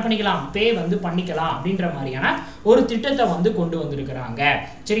நீங்கள் என்ன பண்ணிக்கலாம்? பே வந்து பண்ணிக்கலாம் அப்படின்ற மாதிரியான ஒரு திட்டத்தை வந்து கொண்டு வந்திருக்கிறாங்க.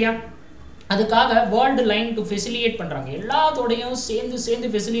 சரியா? அதுக்காக வேர்ல்டு லைன் டு ஃபெசிலியேட் பண்ணுறாங்க. எல்லாத்தோடையும்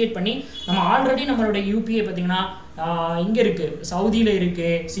சேர்ந்து ஃபெசிலியேட் பண்ணி நம்ம ஆல்ரெடி நம்மளோட யூபிஐ பார்த்திங்கன்னா இங்கே இருக்குது, சவுதியில்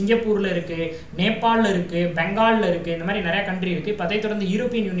இருக்குது, சிங்கப்பூரில் இருக்குது, நேபாளில் இருக்குது, பெங்காலில் இருக்குது, இந்த மாதிரி நிறையா கண்ட்ரி இருக்குது. இப்போ அதை தொடர்ந்து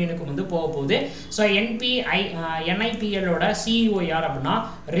யூரோப்பியன் யூனியனுக்கு வந்து போக போகுது. ஸோ NIPLோட CEO யார் அப்படின்னா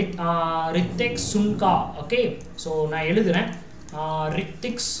ரித்திக் சுன்கா. ஓகே, ஸோ நான் எழுதுகிறேன்,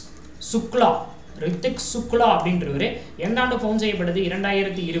 ரித்திக் சுக்லா அப்படின்றவர் எந்த ஆண்டு ஃபவுண்ட் செய்யப்படுது?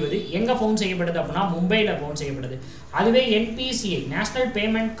 2020. எங்கே ஃபவுண்ட் செய்யப்படுது அப்படின்னா மும்பையில் ஃபவுண்ட் செய்யப்படுது. அதுவே NPCI national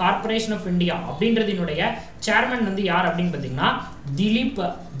payment corporation of India அப்படின்றதினுடைய chairman வந்து யார் அப்படின்னு பார்த்தீங்கன்னா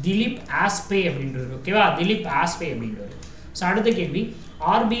திலீப் ஆஸ்பே அப்படின்றவர். ஓகேவா, திலீப் ஆஸ்பே அப்படின்றவர். ஸோ அடுத்த கேள்வி,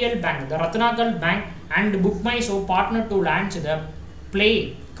 RBL bank the Ratnakar bank and book my show partner to launch the play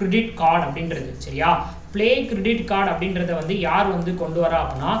credit card அப்படின்றது. சரியா, ப்ளே கிரெடிட் கார்டு அப்படின்றத வந்து யார் வந்து கொண்டு வரா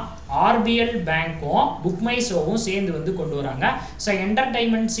அப்படின்னா RBL பேங்க்கும் புக் மை ஷோவும் சேர்ந்து வந்து கொண்டு வராங்க. ஸோ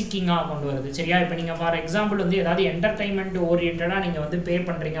என்டர்டைன்மெண்ட் சீக்கிங்காக கொண்டு வருது. சரியா, இப்போ நீங்கள் ஃபார் எக்ஸாம்பிள் வந்து ஏதாவது என்டர்டைன்மெண்ட் ஓரியன்டாக நீங்கள் வந்து பே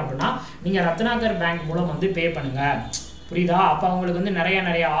பண்ணுறீங்க அப்படின்னா நீங்கள் ரத்னாகர் பேங்க் மூலம் வந்து பே பண்ணுங்கள். புரியுதா? அப்போ அவங்களுக்கு வந்து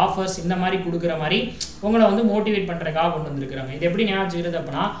நிறைய ஆஃபர்ஸ் இந்த மாதிரி கொடுக்குற மாதிரி உங்களை வந்து மோட்டிவேட் பண்ணுறதுக்காக கொண்டு வந்துருக்குறாங்க. இது எப்படி ஞாபகம் வச்சுக்கிறது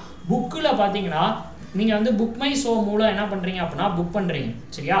அப்படின்னா புக்கில் பார்த்தீங்கன்னா நீங்கள் வந்து புக் மை ஷோ மூலம் என்ன பண்ணுறீங்க அப்படின்னா புக் பண்ணுறீங்க.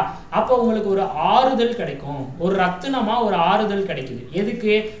 சரியா, அப்போ உங்களுக்கு ஒரு ஆறுதல் கிடைக்கும், ஒரு ரத்தினமாக ஒரு ஆறுதல் கிடைக்குது.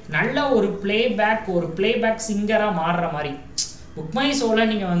 எதுக்கு? நல்ல ஒரு பிளேபேக் சிங்கராக மாறுற மாதிரி. புக் மை ஷோவில்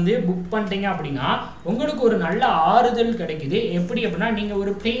நீங்கள் வந்து புக் பண்ணிட்டீங்க அப்படின்னா உங்களுக்கு ஒரு நல்ல ஆறுதல் கிடைக்குது. எப்படி அப்படின்னா நீங்கள்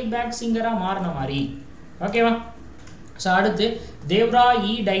ஒரு பிளேபேக் சிங்கராக மாறின மாதிரி. ஓகேவா? ஸோ அடுத்து, Devara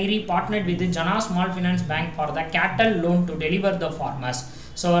diary partnered with Jana small finance bank for the கேட்டல் loan to deliver the farmers.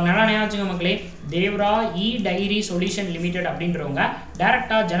 So நல்லா ஞாபகம் மக்களே, தேவ்ரா டைரி சொல்யூஷன் லிமிடெட் அப்படின்றவங்க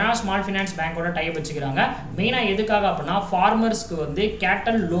டேரெக்டாக ஜனா ஸ்மால் ஃபினான்ஸ் பேங்கோட டைப் வச்சுக்கிறாங்க. மெயினாக எதுக்காக அப்படின்னா ஃபார்மர்ஸ்க்கு வந்து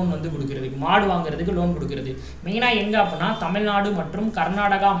கேட்டல் லோன் வந்து கொடுக்குறதுக்கு, மாடு வாங்குறதுக்கு லோன் கொடுக்குறது. மெயினாக எங்கே அப்படின்னா தமிழ்நாடு மற்றும்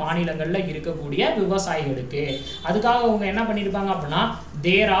கர்நாடகா மாநிலங்களில் இருக்கக்கூடிய விவசாயிகளுக்கு. அதுக்காக அவங்க என்ன பண்ணியிருப்பாங்க அப்படின்னா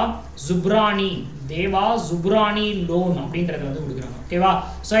தேவா ஜுப்ரானி லோன் அப்படின்றத வந்து கொடுக்குறாங்க. ஓகேவா?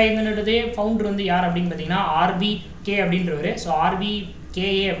 ஸோ இதனுடைய ஃபவுண்டர் வந்து யார் அப்படின்னு பார்த்தீங்கன்னா RBK அப்படின்றவர். ஸோ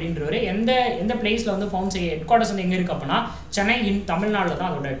RBKA அப்படின்றவர் எந்த பிளேஸில் வந்து ஃபவுண்ட் செய்ய ஹெட் குவார்ட்டர்ஸ் வந்து எங்கே இருக்குது அப்படின்னா சென்னை தமிழ்நாட்டில்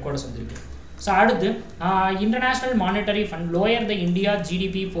தான் அதோட ஹெட் குவார்ட்டர்ஸ் வந்து இருக்குது. ஸோ அடுத்து, international monetary fund lower the India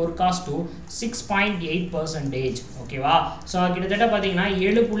GDP forecast to 6.8%. ஓகேவா? ஸோ கிட்டத்தட்ட பார்த்தீங்கன்னா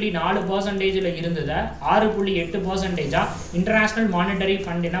 7.4% இருந்ததை 6.8% இன்டர்நேஷ்னல் மானிட்டரி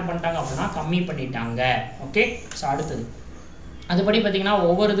ஃபண்ட் என்ன பண்ணிட்டாங்க அப்படின்னா கம்மி பண்ணிட்டாங்க. ஓகே, ஸோ அடுத்தது அதுபடி பார்த்தீங்கன்னா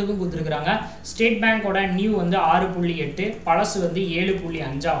ஒவ்வொரு இதுக்கும் கொடுத்துருக்குறாங்க. ஸ்டேட் பேங்கோட நியூ வந்து 6.8, பழசு வந்து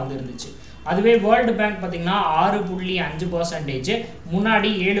 7.5 வந்து இருந்துச்சு. அதுவே வேர்ல்டு பேங்க் பார்த்தீங்கன்னா 6.5%, முன்னாடி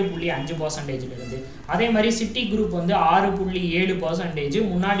 7.5% இருந்து. அதே மாதிரி சிட்டி குரூப் வந்து 6.7%,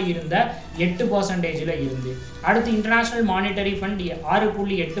 முன்னாடி இருந்த 8% இருந்து. அடுத்து இன்டர்நேஷ்னல் மானிட்டரி ஃபண்ட்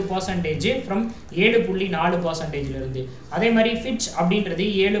 6.8% ஃப்ரம் 7.4% இருந்து. அதே மாதிரி ஃபிட்ச் அப்படின்றது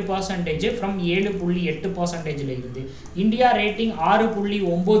 7% ஃப்ரம் 7.8% இருந்து. இந்தியா ரேட்டிங்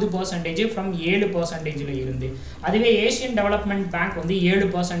 6.9% ஃப்ரம் 7% இருந்து. அதுவே ஏசியன் டெவலப்மெண்ட் பேங்க் வந்து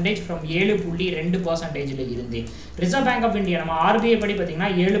 7% ஃப்ரம் 7.2% இருந்து. ரிசர்வ் பேங்க் ஆஃப் இந்தியா நம்ம RBI படி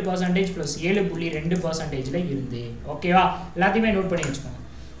பார்த்தீங்கன்னா 7% ப்ளஸ் 7.2% இருந்து. ஓகேவா? எல்லாத்தையுமே நோட் பண்ணி வச்சுக்கோங்க.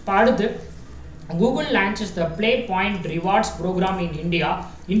 இப்போ அடுத்து, Google launches the Play Point rewards program in India,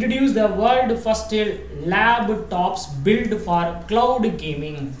 introduce the world first laptops built for cloud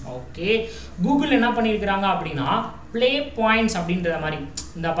gaming. Okay, Google என்ன பண்ணியிருக்கிறாங்க அப்படின்னா Play Points அப்படின்ற மாதிரி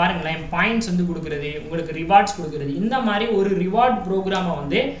இந்த பாருங்களேன், பாயிண்ட்ஸ் வந்து கொடுக்குறது, உங்களுக்கு ரிவார்ட்ஸ் கொடுக்குறது, இந்த மாதிரி ஒரு ரிவார்ட் ப்ரோக்ராமை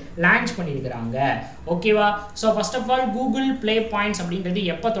வந்து லான்ச் பண்ணியிருக்கிறாங்க. ஓகேவா? So first of all Google play points அப்படின்றது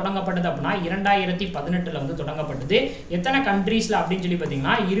எப்போ தொடங்கப்பட்டது அப்படின்னா 2018 வந்து தொடங்கப்பட்டது. எத்தனை கண்ட்ரீஸில் அப்படின்னு சொல்லி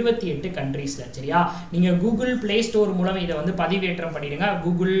பார்த்தீங்கன்னா 28 கண்ட்ரீஸில். சரியா, நீங்கள் கூகுள் ப்ளே ஸ்டோர் மூலம் இதை வந்து பதிவேற்றம் பண்ணிடுங்க.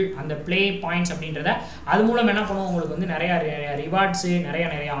 கூகுள் அந்த ப்ளே பாயிண்ட்ஸ் அப்படின்றத அது மூலம் என்ன பண்ணுவோம், உங்களுக்கு வந்து நிறைய ரிவார்ட்ஸு நிறைய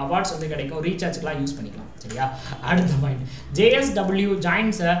அவார்ட்ஸ் வந்து கிடைக்கும். ரீசார்ஜ்க்கெலாம் யூஸ் பண்ணிக்கலாம். சரியா, அடுத்த point, JSW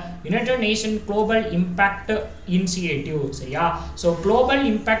joins a United Nations Global Impact Initiative. சரியா, ஸோ குளோபல்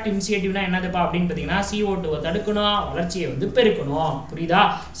இம்பாக்ட் இனிஷியேட்டிவ்னா என்னதுப்பா அப்படின்னு பார்த்தீங்கன்னா CO2 தடுக்கணும், வளர்ச்சியை வந்து பெருக்கணும். புரியுதா?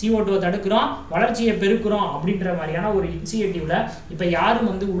 CO2 தடுக்கிறோம், வளர்ச்சியை பெருக்கிறோம் அப்படின்ற மாதிரியான ஒரு இனிஷியேட்டிவ்ல இப்போ யாரும்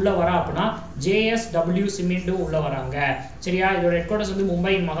வந்து உள்ள வரா அப்படின்னா JSW சிமெண்ட்டும் உள்ள வராங்க. சரியா, இதோட ஹெட் குவார்ட்டர்ஸ் வந்து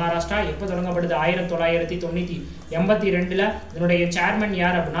மும்பை மகாராஷ்டிரா. எப்போ தொடங்கப்படுது? 1982. இதனுடைய சேர்மன்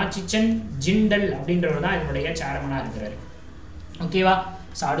யார் அப்படின்னா சிச்சன் ஜிண்டல் அப்படின்றவர் தான் இதனுடைய சேர்மனாக இருக்கிறாரு. ஓகேவா?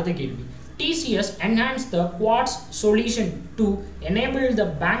 ஸோ அடுத்த கேள்வி, TCS enhanced the Quartz solution to enable the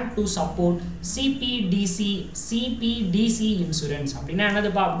bank to support CPDC insurance. அப்படின்னா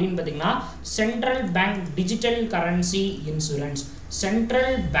என்னதுப்பா அப்படின்னு பார்த்தீங்கன்னா central bank digital currency insurance.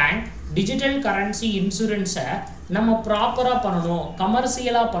 Central bank digital currency இன்சூரன்ஸை நம்ம ப்ராப்பராக பண்ணணும்,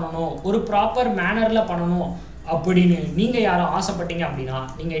 கமர்ஷியலாக பண்ணணும், ஒரு ப்ராப்பர் மேனரில் பண்ணணும் அப்படின்னு நீங்கள் யாரும் ஆசைப்பட்டீங்க அப்படின்னா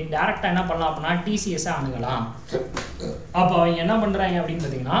நீங்கள் டேரெக்டாக என்ன பண்ணலாம் அப்படின்னா டிசிஎஸ்ஸை அணுகலாம். அப்போ அவங்க என்ன பண்ணுறாங்க அப்படின்னு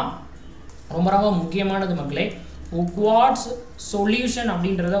பார்த்தீங்கன்னா ரொம்ப ரொம்ப முக்கியமானது மக்களே, குவாட்ஸ் சொல்யூஷன்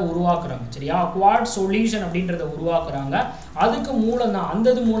அப்படின்றத உருவாக்குறாங்க. சரியா, குவாட் சொல்யூஷன் அப்படின்றத உருவாக்குறாங்க. அதுக்கு மூலம் தான் அந்த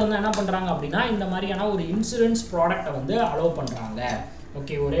மூலம் தான் என்ன பண்ணுறாங்க அப்படின்னா இந்த மாதிரியான ஒரு இன்சூரன்ஸ் ப்ராடக்டை வந்து அலோவ் பண்ணுறாங்க.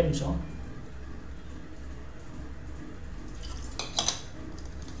 ஓகே, ஒரே நிமிஷம்.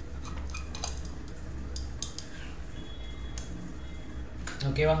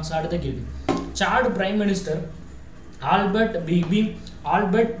 ஓகேவா? ஸோ அடுத்த கேள்வி. Chat prime minister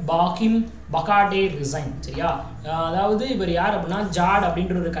Albert பகாடே resign. சரியா, அதாவது இவர் யார் அப்படின்னா ஜாட்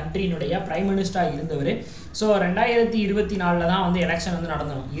அப்படின்ற ஒரு கண்ட்ரியினுடைய பிரைம் மினிஸ்டராக இருந்தவர். ஸோ 2024 தான் வந்து எலெக்ஷன் வந்து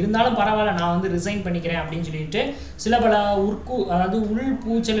நடந்தணும். இருந்தாலும் பரவாயில்ல, நான் வந்து ரிசைன் பண்ணிக்கிறேன் அப்படின்னு சொல்லிட்டு சில பல உள்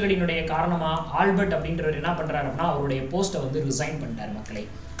பூச்சல்களினுடைய காரணமாக ஆல்பர்ட் அப்படின்றவர் என்ன பண்ணுறாரு அப்படின்னா அவருடைய போஸ்ட்டை வந்து ரிசைன் பண்ணிட்டார் மக்களே.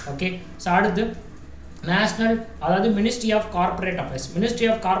 ஓகே, ஸோ அடுத்து நேஷனல் அதாவது மினிஸ்ட்ரி ஆஃப் கார்பரேட்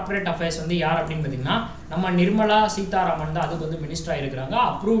அஃபேர்ஸ் வந்து யார் அப்படின்னு பார்த்தீங்கன்னா நம்ம நிர்மலா சீதாராமன் தான் அதுக்கு வந்து மினிஸ்டராக இருக்கிறாங்க.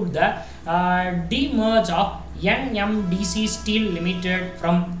 Approve the demerge of NMDC Steel Limited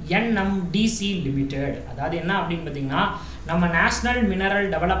from NMDC Limited. அதாவது என்ன அப்படின்னு பார்த்தீங்கன்னா நம்ம நேஷனல் மினரல்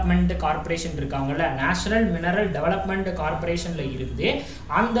டெவலப்மெண்ட் கார்பரேஷன் இருக்காங்கல்ல, நேஷனல் மினரல் டெவலப்மெண்ட் கார்பரேஷனில் இருந்து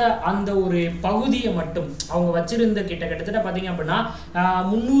அந்த ஒரு பகுதியை மட்டும் அவங்க வச்சிருந்த கிட்டத்தட்ட பார்த்தீங்க அப்படின்னா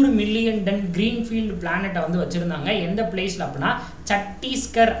 300 மில்லியன் டன் கிரீன்ஃபீல்டு பிளானட்டை வந்து வச்சுருந்தாங்க. எந்த பிளேஸில் அப்படின்னா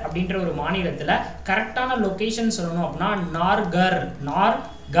சத்தீஸ்கர் அப்படின்ற ஒரு மாநிலத்தில். கரெக்டான லொக்கேஷன் சொல்லணும் அப்படின்னா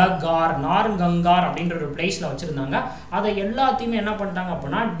நார்கங்கார் அப்படின்ற ஒரு பிளேஸில் வச்சுருந்தாங்க. அதை எல்லாத்தையுமே என்ன பண்ணிட்டாங்க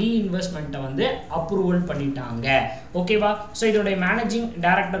அப்படின்னா இன்வெஸ்ட்மெண்ட்டை வந்து அப்ரூவல் பண்ணிட்டாங்க. ஓகேவா? ஸோ இதோடைய மேனேஜிங்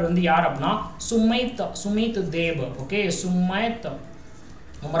டைரக்டர் வந்து யார் அப்படின்னா சுமித் தேப். ஓகே,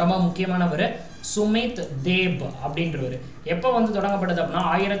 ரொம்ப ரொம்ப முக்கியமானவர் சுமித் தேப் அப்படின்றவர். எப்போ வந்து தொடங்கப்பட்டது அப்படின்னா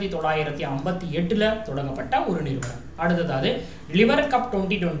 1958 தொடங்கப்பட்ட ஒரு நிறுவனம். அடுத்ததாவது லிவர் கப்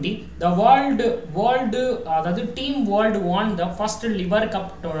 2020 த வேர்ல்டு அதாவது team world van the first liver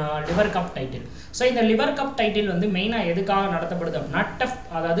cup title. So இந்த லிவர் கப் டைட்டில் வந்து மெயினாக எதுக்காக நடத்தப்படுது அப்படின்னா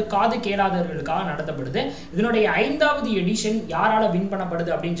அதாவது காது கேளாதவர்களுக்காக நடத்தப்படுது. இதனுடைய 5வது எடிஷன் யாரால வின்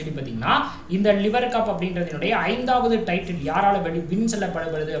பண்ணப்படுது அப்படின்னு சொல்லி பார்த்தீங்கன்னா இந்த லிவர் கப் அப்படின்றதுனுடைய 5வது டைட்டில் யாரால வின்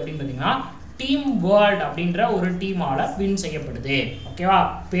செய்யப்படுது அப்படின்னு பார்த்தீங்கன்னா டீம் வேர்ல்ட் அப்படின்ற ஒரு டீமால வின் செய்யப்படுது. ஓகேவா?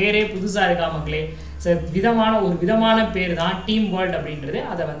 பேரே புதுசாக இருக்கா மக்களே? விதமான பேர் தான் டீம் வேர்ல்ட் அப்படின்றது.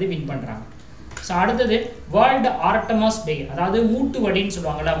 அதை வந்து வின் பண்ணுறாங்க. ஸோ அடுத்தது வேர்ல்டு ஆர்டமஸ் டே, அதாவது மூட்டு வடின்னு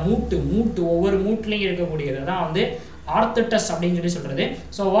சொல்லுவாங்கள்ல, மூட்டு ஒவ்வொரு மூட்டுலையும் இருக்கக்கூடியது தான் வந்து ஆர்த்தட்டஸ் அப்படின்னு சொல்லி சொல்கிறது.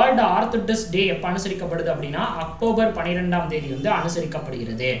 ஸோ வேர்ல்டு ஆர்த்தட்டஸ் டே எப்போ அனுசரிக்கப்படுது அப்படின்னா அக்டோபர் 12 வந்து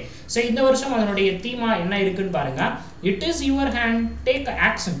அனுசரிக்கப்படுகிறது. ஸோ இந்த வருஷம் அதனுடைய தீமா என்ன இருக்குன்னு பாருங்க. It is your hand, take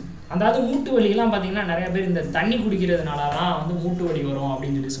action. அதாவது மூட்டு வலியெல்லாம் பார்த்தீங்கன்னா நிறைய பேர் இந்த தண்ணி குடிக்கிறதுனால தான் வந்து மூட்டு வலி வரும்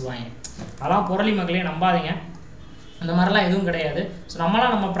அப்படின்னு சொல்லி சொல்லுவாங்க. அதெல்லாம் புரளி மக்களே, நம்பாதீங்க. அந்த மாதிரிலாம் எதுவும் கிடையாது. ஸோ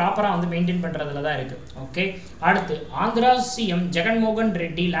நம்ம ப்ராப்பராக வந்து மெயின்டைன் பண்ணுறதுல தான் இருக்குது. ஓகே, அடுத்து Andhra CM Jaganmohan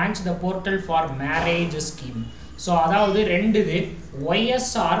Reddy launch the portal for marriage scheme. So அதாவது 2 இது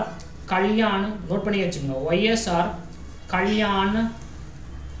ஒய்எஸ்ஆர் கல்யாண், நோட் பண்ணி வச்சுக்கோங்க, ஒய்எஸ்ஆர்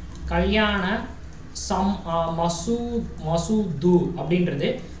கல்யாண மசூது அப்படின்றது.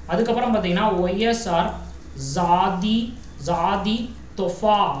 அதுக்கப்புறம் பார்த்தீங்கன்னா ஒய்எஸ்ஆர் ஜாதி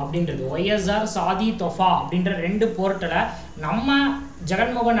தொஃபா அப்படின்றது, ஒய்எஸ்ஆர் சாதி தொஃபா அப்படின்ற 2 போர்ட்டலை நம்ம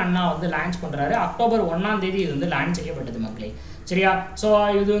ஜெகன்மோகன் அண்ணா வந்து லான்ச் பண்ணுறாரு. அக்டோபர் 1 இது வந்து லான்ச் செய்யப்பட்டது மக்களே. சரியா? ஸோ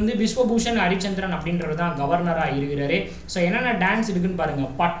இது வந்து விஸ்வபூஷன் ஹரிச்சந்திரன் அப்படின்றது தான் கவர்னராக இருக்கிறாரு. ஸோ என்னென்ன டான்ஸ் இருக்குன்னு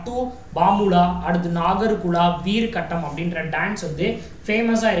பாருங்கள். பட்டு பாமுலா, அடுத்து நாகர்குலா, வீர் கட்டம் அப்படின்ற டான்ஸ் வந்து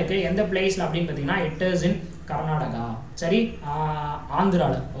ஃபேமஸாக இருக்குது. எந்த பிளேஸில் அப்படின்னு பார்த்தீங்கன்னா இட் இஸ் இன் கர்நாடகா. சரி,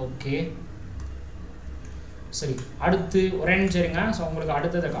 ஆந்திராவில். ஓகே, சரி, அடுத்து ஒரே நிமிஷம். ஸோ உங்களுக்கு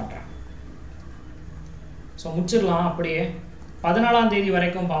அடுத்ததை காட்டுறேன். ஸோ முடிச்சிடலாம் அப்படியே. 14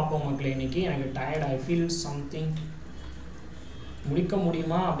 வரைக்கும் பார்ப்போம் மக்களே. இன்னைக்கு எனக்கு டயர்ட், ஐ ஃபீல் சம்திங். முடிக்க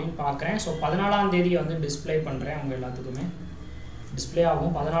முடியுமா அப்படின்னு பார்க்குறேன். ஸோ 14 வந்து டிஸ்பிளே பண்ணுறேன். அவங்க எல்லாத்துக்குமே டிஸ்பிளே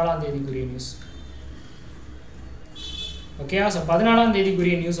ஆகும் 14 நியூஸ். ஓகே, ஸோ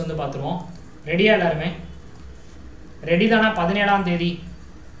 14 நியூஸ் வந்து பார்த்துருவோம். ரெடியா எல்லாருமே? ரெடி தானே? 17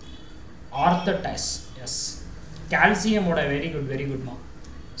 ஆர்த்தட்டஸ், எஸ், கால்சியமோட வெரி குட்மா.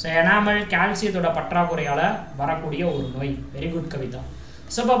 ஸோ எனாமல் கால்சியத்தோட பற்றாக்குறையால் வரக்கூடிய ஒரு நோய். Very good Kavitha.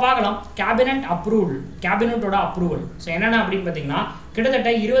 ஸோ இப்போ பார்க்கலாம் கேபினட்டோட அப்ரூவல். ஸோ என்னென்ன அப்படின்னு பார்த்தீங்கன்னா கிட்டத்தட்ட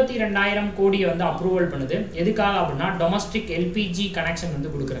 22,000 கோடியை வந்து அப்ரூவல் பண்ணுது. எதுக்காக அப்படின்னா டொமஸ்டிக் எல்பிஜி கனெக்ஷன்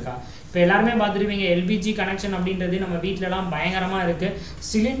வந்து கொடுக்குறக்கா. இப்போ எல்லாருமே பார்த்துருவீங்க, எல்பிஜி கனெக்ஷன் அப்படின்றது நம்ம வீட்டிலலாம் பயங்கரமாக இருக்குது.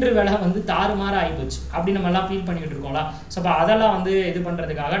 சிலிண்டர் விலை வந்து தாறுமாறு ஆகிப்போச்சு அப்படி நம்ம எல்லாம் ஃபீல் பண்ணிக்கிட்டு இருக்கோம்ல. ஸோ அப்போ அதெல்லாம் வந்து இது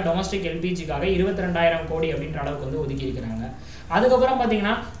பண்ணுறதுக்காக டொமஸ்டிக் எல்பிஜிக்காக 22,000 கோடி அப்படின்ற அளவுக்கு வந்து ஒதுக்கி இருக்கிறாங்க. அதுக்கப்புறம்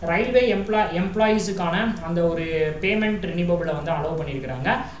பார்த்தீங்கன்னா ரயில்வே எம்ப்ளாயீஸுக்கான அந்த ஒரு பேமெண்ட் ரினியூவபிளை வந்து அலோவ் பண்ணியிருக்கிறாங்க.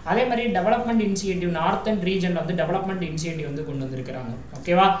 அதே மாதிரி டெவலப்மெண்ட் இனிஷியேட்டிவ் நார்த்தன் ரீஜனில் வந்து டெவலப்மெண்ட் இனிஷியேட்டிவ் வந்து கொண்டு வந்திருக்கிறாங்க.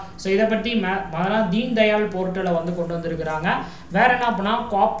 ஓகேவா? ஸோ இதை பற்றி தீன் தயாள் போர்ட்டலை வந்து கொண்டு வந்திருக்கிறாங்க. வேற என்ன அப்படின்னா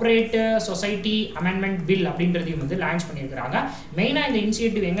கார்ப்பரேட் சொசைட்டி அமெண்ட்மெண்ட் பில் அப்படின்றதையும் வந்து லான்ச் பண்ணியிருக்கிறாங்க. மெயினாக இந்த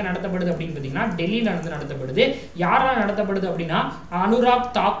இனிஷியேட்டிவ் எங்கே நடத்தப்படுது அப்படின்னு பார்த்தீங்கன்னா டெல்லியில் வந்து நடத்தப்படுது. யாரெல்லாம் நடத்தப்படுது அப்படின்னா அனுராக்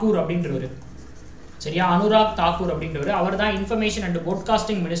தாக்கூர் அப்படின்றவர். சரியா? அனுராக் தாக்கூர் அப்படின்றவர் அவர் தான் இன்ஃபர்மேஷன் அண்ட்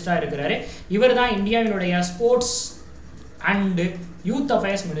ப்ராட்காஸ்டிங் மினிஸ்டராக இருக்கிறாரு. இவர் தான் இந்தியாவினுடைய ஸ்போர்ட்ஸ் அண்ட் யூத்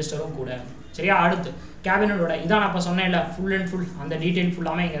அஃபேர்ஸ் மினிஸ்டரும் கூட. சரியா? அடுத்து கேபினட்டோட இதான் நான் இப்போ சொன்னேன்ல ஃபுல் அண்ட் ஃபுல் அந்த டீட்டெயில்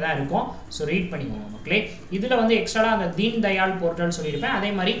ஃபுல்லாமே இங்கே தான் இருக்கும். ஸோ ரீட் பண்ணிக்கோங்க மக்களே. இதில் வந்து எக்ஸ்ட்ரா அந்த தீன் தயாள் போர்ட்டல் சொல்லியிருப்பேன்.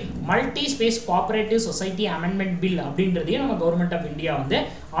 அதே மாதிரி multi space cooperative society amendment bill அப்படின்றதையும் நம்ம கவர்மெண்ட் ஆஃப் இந்தியா வந்து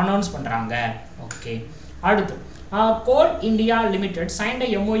அனௌன்ஸ் பண்ணுறாங்க. ஓகே, அடுத்து Coal India Limited signed a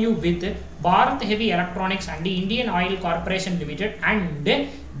MOU with Bharat Heavy Electronics and Indian Oil Corporation Limited and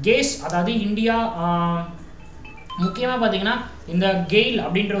GAIS. அதாவது இந்தியா முக்கியமாக பார்த்தீங்கன்னா இந்த கெயில்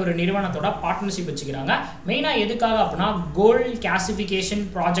அப்படின்ற ஒரு நிறுவனத்தோட பார்ட்னர்ஷிப் வச்சுக்கிறாங்க. மெயினாக எதுக்காக அப்படின்னா கோல்டு கேசிஃபிகேஷன்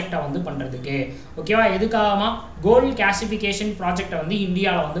ப்ராஜெக்டை வந்து பண்ணுறதுக்கு. ஓகேவா? எதுக்காகமா கோல்டு கேசிஃபிகேஷன் ப்ராஜெக்டை வந்து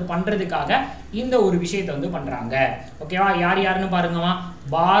இந்தியாவில் வந்து பண்ணுறதுக்காக இந்த ஒரு விஷயத்தை வந்து பண்ணுறாங்க. ஓகேவா? யார் யாருன்னு பாருங்கம்மா.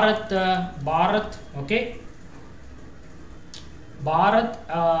 Bharat okay, Bharat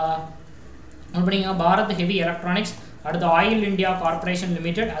heavy electronics, அடுத்து ஆயில் இந்தியா கார்பரேஷன்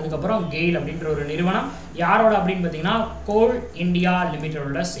லிமிடெட், அதுக்கப்புறம் கெயில் அப்படின்ற ஒரு நிறுவனம். யாரோட அப்படின்னு பார்த்தீங்கன்னா கோல் இந்தியா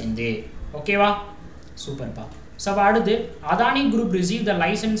லிமிடெடோட சேர்ந்து. ஓகேவா? சூப்பர்ப்பா. ஸோ அடுத்து Adani group receive the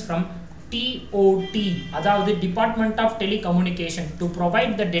licence from TOT, அதாவது department of telecommunication to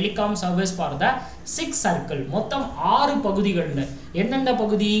provide the telecom service for the 6 circle. மொத்தம் 6 பகுதிகளில் எந்தெந்த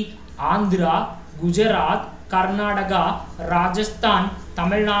பகுதி? ஆந்திரா, குஜராத், கர்நாடகா, ராஜஸ்தான்,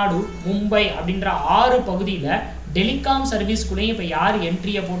 தமிழ்நாடு, மும்பை அப்படின்ற 6 பகுதியில் டெலிகாம் சர்வீஸ்குள்ளேயும் இப்போ யார்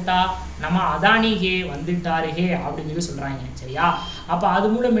என்ட்ரியை போட்டா? நம்ம அதானி ஹே வந்துட்டாரு ஹே அப்படின்னு சொல்லி சொல்கிறாங்க. சரியா? அப்போ அது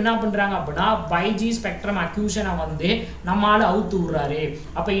மூலம் என்ன பண்ணுறாங்க அப்படின்னா 5G ஸ்பெக்ட்ரம் அக்யூஷனை வந்து நம்மளால் அவுத்து விடுறாரு.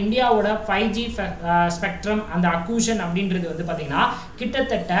 அப்போ இந்தியாவோட 5G ஸ்பெக்ட்ரம் அந்த அக்யூஷன் அப்படின்றது வந்து பார்த்தீங்கன்னா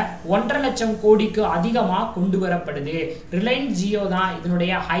கிட்டத்தட்ட 1.5 லட்சம் கோடிக்கு அதிகமாக கொண்டு வரப்படுது. ரிலையன்ஸ் ஜியோ தான்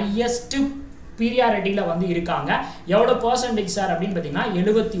இதனுடைய ஹையஸ்ட் பீரியாரிட்டியில் வந்து இருக்காங்க. எவ்வளோ பர்சன்டேஜ் சார் அப்படின்னு பார்த்தீங்கன்னா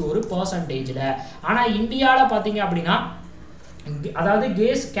 71%. ஆனால் இந்தியாவில் பார்த்தீங்க அப்படின்னா அதாவது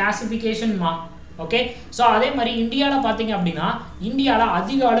கேஸ் கேசிஃபிகேஷன் ஓகே. ஸோ அதே மாதிரி இந்தியாவில் பார்த்தீங்க அப்படின்னா இந்தியாவில்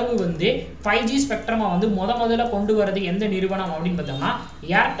அதிக அளவு வந்து 5G ஸ்பெக்ட்ரமை வந்து முதல்ல கொண்டு வரது எந்த நிறுவனம் அப்படின்னு பார்த்தோம்னா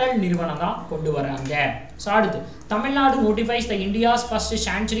ஏர்டெல் நிறுவனம் தான் கொண்டு வராங்க. ஸோ அடுத்து Tamil Nadu notifies the India's first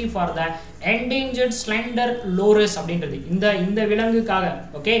sanctuary for the endangered slender லோரஸ் அப்படின்றது இந்த விலங்குக்காக.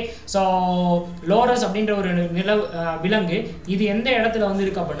 ஓகே, ஸோ லோரஸ் அப்படின்ற ஒரு விலங்கு இது எந்த இடத்துல வந்து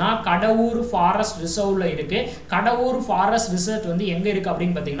இருக்கு அப்படின்னா கடவுர் ஃபாரஸ்ட் ரிசர்வ்ல இருக்கு. கடவுர் ஃபாரஸ்ட் ரிசர்வ் வந்து எங்க இருக்கு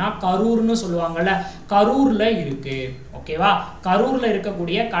அப்படின்னு பார்த்தீங்கன்னா கரூர்னு சொல்லுவாங்கல்ல, கரூர்ல இருக்கு. ஓகேவா? கரூர்ல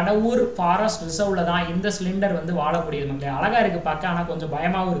இருக்கக்கூடிய கடவுர் ஃபாரஸ்ட் ரிசர்வ்ல தான் இந்த சிலிண்டர் வந்து வாழக்கூடியது. மக்களே அழகா இருக்கு பார்க்க, ஆனால் கொஞ்சம்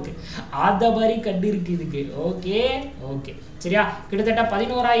பயமாகவும் இருக்கு. அத மாதிரி கட்டி இருக்கு இதுக்கு. ஓகே ஓகே சரியா? கிட்டத்தட்ட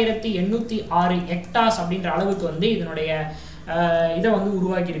 11,806 ஹெக்டார்ஸ் அப்படின்ற அளவுக்கு வந்து இதனுடைய இதை வந்து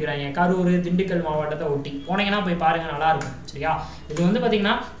உருவாக்கி இருக்கிறாங்க. கரூர், திண்டுக்கல் மாவட்டத்தை ஒட்டி போனீங்கன்னா போய் பாருங்க, நல்லா இருக்கும். சரியா? இது வந்து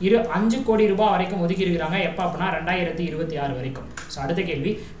பார்த்தீங்கன்னா 5 கோடி ரூபாய் வரைக்கும் ஒதுக்கி இருக்கிறாங்க. எப்போ அப்படின்னா 2026 வரைக்கும். ஸோ அடுத்த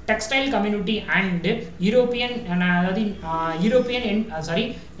கேள்வி, textile community and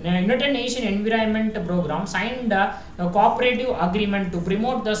United Nations Environment Program signed a cooperative agreement to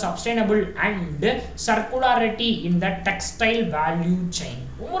promote the sustainable and circularity in the textile value chain.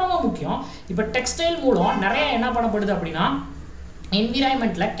 ரொம்ப முக்கியம். இப்போ டெக்ஸ்டைல் மூலம் நிறைய என்ன பண்ணப்படுது அப்படின்னா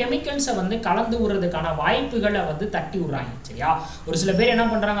என்விரான்மெண்ட்ல கெமிக்கல்ஸை வந்து கலந்து விடுறதுக்கான வாய்ப்புகளை வந்து தட்டி விடுறாங்க. சரியா? ஒரு சில பேர் என்ன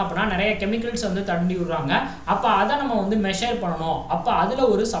பண்றாங்க அப்படின்னா நிறைய கெமிக்கல்ஸ் வந்து தட்டி விடுறாங்க. அப்போ அதை நம்ம வந்து மெஷர் பண்ணணும். அப்போ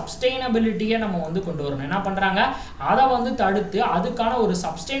அதில் ஒரு சப்ஸ்டெயினபிலிட்டியை நம்ம வந்து கொண்டு வரணும். என்ன பண்றாங்க? அதை வந்து தடுத்து அதுக்கான ஒரு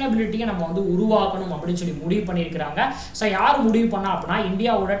சப்ஸ்டெயினபிலிட்டியை நம்ம வந்து உருவாக்கணும் அப்படின்னு சொல்லி முடிவு பண்ணியிருக்கிறாங்க. ஸோ யார் முடிவு பண்ணா அப்படின்னா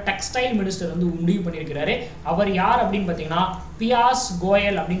இந்தியாவோட டெக்ஸ்டைல் மினிஸ்டர் வந்து முடிவு பண்ணியிருக்கிறாரு. அவர் யார் அப்படின்னு பார்த்தீங்கன்னா பியாஸ்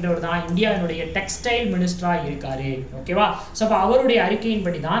கோயல் அப்படின்றவர் தான் இந்தியாவினுடைய டெக்ஸ்டைல் மினிஸ்டரா இருக்காரு. ஓகேவா? ஸோ அப்போ அவருடைய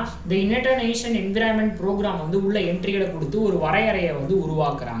அறிக்கையின்படி தான் இந்த யுனைடெட் நேஷன் என்விரான்மெண்ட் ப்ரோக்ராம் வந்து உள்ள என்ட்ரிகளை கொடுத்து ஒரு வரையறையை வந்து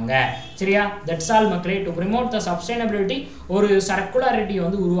உருவாக்குறாங்க. சரியா? தட்ஸ் ஆல் மக்களே. டு ப்ரமோட் த சஸ்டைனபிலிட்டி, ஒரு சர்க்குலாரிட்டியை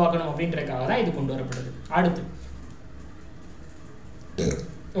வந்து உருவாக்கணும் அப்படின்றதுக்காக தான் இது கொண்டு வரப்படுது. அடுத்து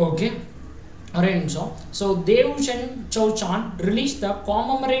ஓகே, ஒரே நிமிஷம். So Dev Sen சௌச்சான் release the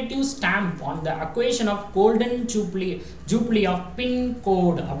காமமரேட்டிவ் stamp on the அக்வேஷன் of golden jubilee of bin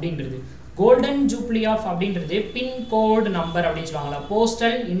code அப்படின்றது. கோல்டன் ஜூப்ளி ஆஃப் அப்படின்றது பின் கோட் நம்பர் அப்படின்னு சொல்லுவாங்களா,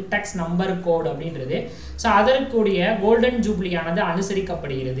 போஸ்டல் இன்டெக்ஸ் நம்பர் கோட் அப்படின்றது. ஸோ அதற்குரிய கோல்டன் ஜூப்ளியானது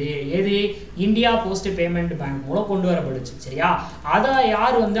அனுசரிக்கப்படுகிறது. எது? இந்தியா போஸ்ட் பேமெண்ட் பேங்க் மூலம் கொண்டு வரப்படுச்சு. சரியா? அதை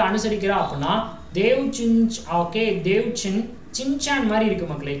யார் வந்து அனுசரிக்கிறா அப்படின்னா தேவ் சின்சான் மாதிரி இருக்கு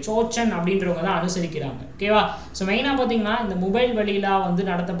மக்களே, சோச்சன் அப்படின்றவங்க தான் அனுசரிக்கிறாங்க. ஓகேவா? ஸோ மெயினாக பார்த்தீங்கன்னா இந்த மொபைல் வழியிலாம் வந்து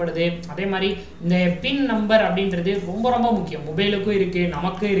நடத்தப்படுது. அதே மாதிரி இந்த பின் நம்பர் அப்படின்றது ரொம்ப ரொம்ப முக்கியம். மொபைலுக்கும் இருக்குது,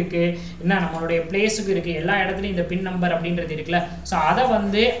 நமக்கும் இருக்குது, என்ன நம்மளுடைய பிளேஸுக்கும் இருக்குது, எல்லா இடத்துலையும் இந்த பின் நம்பர் அப்படின்றது இருக்குல்ல. ஸோ அதை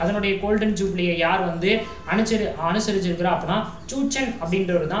வந்து அதனுடைய கோல்டன் ஜூப்ளியை யார் வந்து அனுசரிச்சிருக்கிறா அப்படின்னா சூச்சன்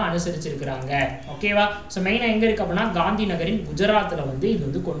அப்படின்றவர் தான் அனுசரிச்சிருக்கிறாங்க. ஓகேவா? ஸோ மெயினாக எங்கே இருக்குது அப்படின்னா காந்தி நகரின் குஜராத்தில் வந்து இது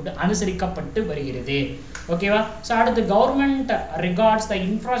வந்து கொண்டு அனுசரிக்கப்பட்டு வருகிறது. ஓகேவா? ஸோ அடுத்து government regards the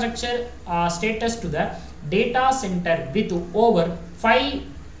infrastructure status to the data center with over 5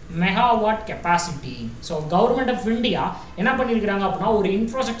 megawatt capacity. So government of India என்ன பண்ணிருக்காங்க அப்படின்னா ஒரு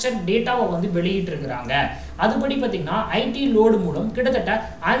இன்ஃப்ராஸ்ட்ரக்சர் டேட்டாவை வந்து வெளியிட்டு இருக்காங்க. அதுபடி பார்த்தீங்கன்னா ஐடி லோடு மூலம் கிட்டத்தட்ட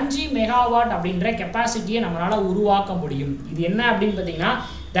 5 மெகாவாட் அப்படின்ற கெப்பாசிட்டியை நம்மளால உருவாக்க முடியும். இது என்ன அப்படின்னு பார்த்தீங்கன்னா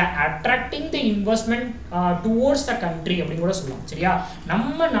the attracting the investment towards the country அப்படின்னு கூட சொல்லலாம். சரியா?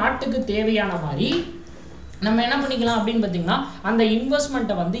 நம்ம நாட்டுக்கு தேவையான மாதிரி நம்ம என்ன பண்ணிக்கலாம் அப்படின்னு பார்த்தீங்கன்னா அந்த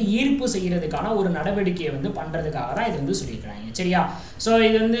இன்வெஸ்ட்மெண்ட்டை வந்து ஈர்ப்பு செய்கிறதுக்கான ஒரு நடவடிக்கையை வந்து பண்ணுறதுக்காக தான் இது வந்து சொல்லியிருக்கிறாங்க. சரியா? ஸோ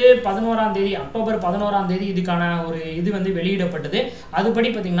இது வந்து அக்டோபர் 11 இதுக்கான ஒரு இது வந்து வெளியிடப்பட்டது. அதுபடி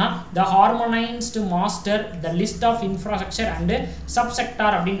பார்த்தீங்கன்னா த harmonised master the list of infrastructure and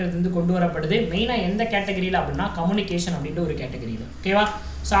சப்செக்டார் அப்படின்றது வந்து கொண்டு வரப்படுது. மெயினாக எந்த கேட்டகரியில் அப்படின்னா கம்யூனிகேஷன் அப்படின்ற ஒரு கேட்டகரியில். ஓகேவா?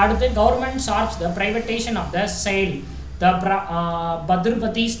 ஸோ அடுத்து government sharps the பிரைவேட்டேஷன் of the SAIL the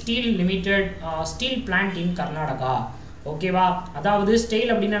Bhadrapati Steel Limited steel plant in Karnataka. ஓகேவா? அதாவது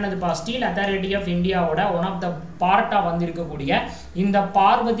ஸ்டீல் அப்படின்னா என்னதுப்பா, ஸ்டீல் அத்தாரிட்டி ஆஃப் இந்தியாவோட ஒன் ஆஃப் த பார்ட்டாக வந்து இருக்கக்கூடிய இந்த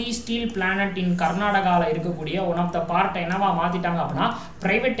பார்வதி ஸ்டீல் பிளானட் இன் கர்நாடகாவில் இருக்கக்கூடிய ஒன் ஆஃப் த பார்ட்டை என்னவா மாற்றிட்டாங்க அப்படின்னா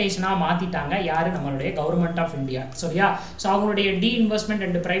ப்ரைவேட்டேஷனாக மாற்றிட்டாங்க. யார்? நம்மளுடைய கவர்மெண்ட் ஆஃப் இந்தியா. சரியா? ஸோ அவங்களுடைய இன்வெஸ்ட்மெண்ட்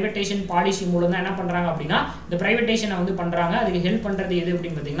அண்ட் ப்ரைவேட்டேஷன் பாலிசி மூலம் தான் என்ன பண்ணுறாங்க அப்படின்னா இந்த ப்ரைவேட்டேஷனை வந்து பண்ணுறாங்க. அதுக்கு ஹெல்ப் பண்ணுறது எது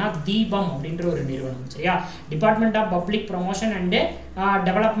அப்படின்னு பார்த்தீங்கன்னா தீபம் அப்படின்ற ஒரு நிறுவனம். சரியா? Department of public promotion and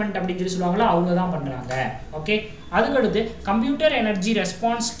development அப்படின்னு சொல்லி சொல்லுவாங்களா, அவங்க தான் பண்ணுறாங்க. ஓகே. அதுக்கடுத்து computer energy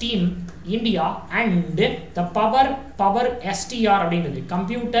response team India and the power STR அப்படின்றது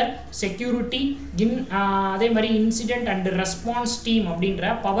கம்ப்யூட்டர் செக்யூரிட்டி அதே மாதிரி இன்சிடென்ட் அண்ட் ரெஸ்பான்ஸ் டீம்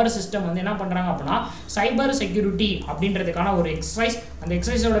அப்படின்ற பவர் சிஸ்டம் வந்து என்ன பண்ணுறாங்க அப்படின்னா சைபர் செக்யூரிட்டி அப்படின்றதுக்கான ஒரு எக்ஸசைஸ். அந்த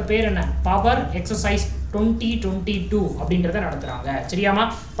எக்ஸசைஸோட பேர் என்ன? பவர் எக்ஸசைஸ் 2022 அப்படின்றத நடத்துகிறாங்க. சரியாமா?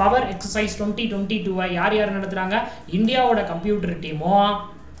 பவர் எக்ஸசைஸ் 2022 யார் நடத்துகிறாங்க? இந்தியாவோட கம்ப்யூட்டர் டீமும்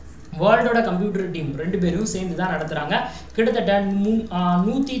வேர்ல்டோட கம்ப்யூட்டர் டீம் ரெண்டு பேரும் சேர்ந்து தான் நடத்துகிறாங்க. கிட்டத்தட்ட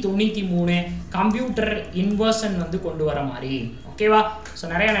 193 கம்ப்யூட்டர் இன்வர்ஷன் வந்து கொண்டு வர மாதிரி. ஓகேவா? ஸோ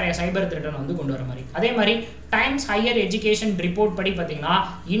நிறைய சைபர் த்ரெட்டன் வந்து கொண்டு வர மாதிரி. அதே மாதிரி டைம்ஸ் ஹையர் எஜுகேஷன் ரிப்போர்ட் படி பார்த்தீங்கன்னா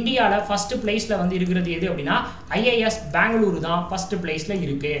இந்தியாவில் ஃபர்ஸ்ட் பிளேஸில் வந்து இருக்கிறது எது அப்படின்னா IIS பெங்களூரு தான் ஃபர்ஸ்ட் பிளேஸில்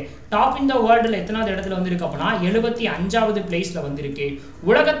இருக்குது. டாப் இன் த வேர்ல்டில் எத்தனாவது இடத்துல வந்து இருக்கு அப்படின்னா 75வது பிளேஸில் வந்து இருக்கு.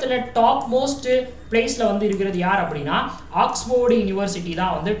 உலகத்தில் டாப் மோஸ்ட் பிளேஸில் வந்து இருக்கிறது யார் அப்படின்னா ஆக்ஸ்போர்டு யூனிவர்சிட்டி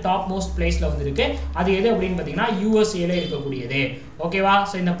தான் வந்து டாப் மோஸ்ட் பிளேஸில் வந்து இருக்கு. அது எது அப்படின்னு பார்த்தீங்கன்னா USAல இருக்கக்கூடியது. ஓகேவா?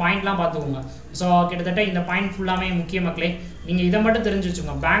 ஸோ இந்த பாயிண்ட்லாம் பார்த்துக்கோங்க. ஸோ கிட்டத்தட்ட இந்த பாயிண்ட் ஃபுல்லாமே முக்கிய மக்களே. நீங்கள் இதை மட்டும் தெரிஞ்சு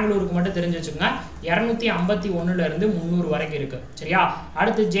வச்சுக்கோங்க, பெங்களூருக்கு மட்டும் தெரிஞ்சு வச்சுக்கோங்க. 251 300 வரைக்கும் இருக்குது. சரியா?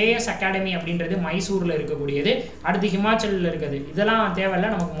 அடுத்து JS அகாடமி அப்படின்றது மைசூரில் இருக்கக்கூடியது. அடுத்து ஹிமாச்சலில் இருக்குது. இதெல்லாம்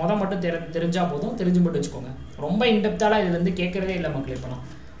தேவையில்லை, நமக்கு மட்டும் தெரிஞ்சால் போதும். தெரிஞ்சு மட்டும் வச்சுக்கோங்க. ரொம்ப இன்டெப்த்தாலாம் இது வந்து கேட்குறதே இல்லை மக்களே இப்போலாம்.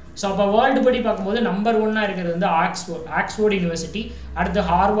 ஸோ அப்போ வேர்ல்டு படி பார்க்கும்போது நம்பர் 1 இருக்கிறது வந்து ஆக்ஸ்போர்ட் யூனிவர்சிட்டி. அடுத்து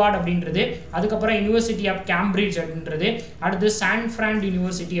ஹார்வார்ட் அப்படின்றது. அதுக்கப்புறம் யூனிவர்சிட்டி ஆஃப் கேம்பிரிட்ஜ் அப்படின்றது. அடுத்து சான்ஃப்ரான்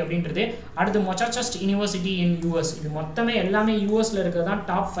யூனிவர்சிட்டி அப்படின்றது. அடுத்து மொசாச்சஸ்ட் யூனிவர்சிட்டி இன் US. இது மொத்தமே எல்லாமே USல இருக்கிறது தான்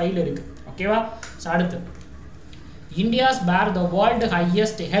டாப் 5ல் இருக்குது. ஓகேவா? ஸோ அடுத்து India's bear the world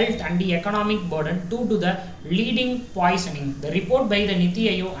highest health and economic burden due to the leading poisoning. The report by the Niti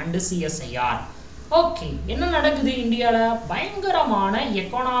Aayog and CSIR. Okay, என்ன நடக்குது இந்தியாவில்? பயங்கரமான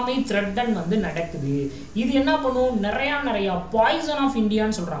எக்கானமி த்ரெட்டன் வந்து நடக்குது. இது என்ன பண்ணும்? நிறையா பாய்சன் ஆஃப்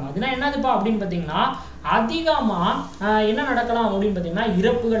இந்தியான்னு சொல்கிறாங்க. அதுனா என்னதுப்பா அப்படின்னு பார்த்தீங்கன்னா அதிகமாக என்ன நடக்கலாம் அப்படின்னு பார்த்தீங்கன்னா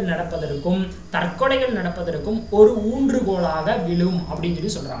இறப்புகள் நடப்பதற்கும் தற்கொலைகள் நடப்பதற்கும் ஒரு ஊன்றுகோலாக விழும் அப்படின்னு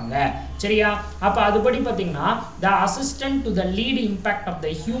சொல்லி சொல்கிறாங்க. சரியா? அப்போ அதுபடி பார்த்தீங்கன்னா the assistant to the lead impact of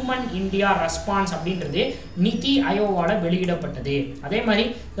the human India response அப்படின்றது நிதி ஆயோவால் வெளியிடப்பட்டது. அதே மாதிரி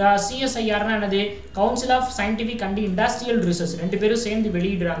CSIRனா என்னது? Council of scientific and industrial research ரெண்டு பேரும் சேர்ந்து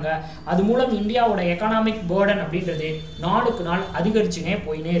வெளியிடுறாங்க. அது மூலம் இந்தியாவோட எக்கனாமிக் பேர்டன் அப்படின்றது நாளுக்கு நாள் அதிகரிச்சுனே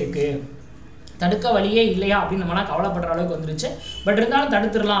போயினே இருக்கு. தடுக்க வழியே இல்லையா அப்படின்னு நம்மளாம் கவலைப்படுற அளவுக்கு வந்துருச்சு. பட் இருந்தாலும்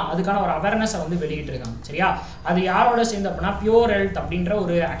தடுத்துடலாம், அதுக்கான ஒரு அவேர்னஸை வந்து வெளியிட்டிருக்காங்க. சரியா, அது யாரோட சேர்ந்து அப்படின்னா பியூர் ஹெல்த் அப்படின்ற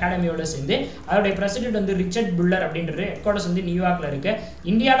ஒரு அகாடமியோட சேர்ந்து. அதோடைய பிரசிடென்ட் வந்து ரிச்சர்ட் புல்லர் அப்படின்றது. ஹெட் குவார்ட்டர்ஸ் வந்து நியூயார்க்கில் இருக்கு.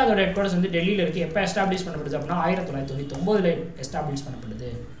 இந்தியாவில் அதோட ஹெட் குவார்ட்டர்ஸ் வந்து டெல்லியில் இருக்கு. எப்போ எஸ்டாப்ளிஷ் பண்ணப்படுது அப்படின்னா 1999 எஸ்டாப்ளிஷ்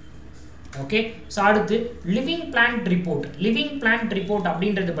பண்ணப்படுது. ஓகே, ஸோ அடுத்து லிவிங் பிளான்ட் ரிப்போர்ட்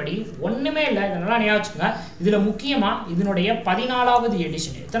அப்படின்றது படி ஒன்றுமே இல்லை. இதெல்லாம் ஞாபகம் வச்சுக்கோங்க. இதில் முக்கியமாக இதனுடைய 14வது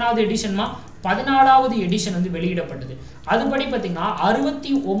எடிஷன். எத்தனாவது எடிஷன்மா? 14வது எடிஷன் வந்து வெளியிடப்பட்டது. அதுபடி பார்த்தீங்கன்னா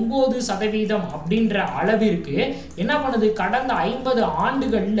 69% அப்படின்ற அளவிற்கு என்ன பண்ணுது, கடந்த 50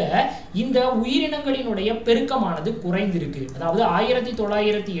 ஆண்டுகளில் இந்த உயிரினங்களினுடைய பெருக்கமானது குறைந்திருக்கு. அதாவது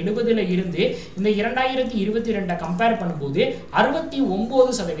 1970 இருந்து இந்த 2022 கம்பேர் பண்ணும்போது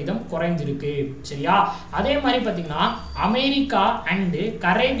 69% குறைந்திருக்கு. சரியா, அதே மாதிரி பார்த்தீங்கன்னா அமெரிக்கா அண்டு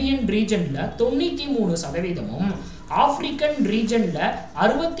கரேபியன் ரீஜன்ல 93%, ஆப்பிரிக்கன் ரீஜன்ல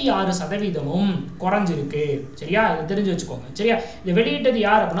 66% குறைஞ்சிருக்கு. சரியா, இது தெரிஞ்சு வச்சுக்கோங்க. சரியா, இது வெளியிட்டது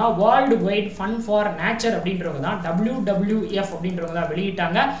யார் அப்படின்னா world wide fund for nature அப்படின்றவங்க தான், WWF அப்படின்றவங்க தான்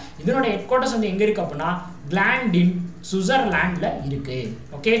வெளியிட்டாங்க. இதனோட ஹெட் குவார்ட்டர்ஸ் வந்து எங்க இருக்கு அப்படின்னா கிளாண்டின் சுவிட்சர்லாந்துல இருக்கு.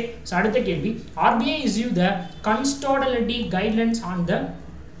 ஓகே, ஸோ அடுத்த கேள்வி, RBI issued the custodiality guidelines on the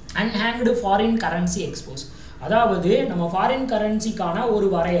unhanged foreign currency exposed. அதாவது நம்ம ஃபாரின் கரன்சிக்கான ஒரு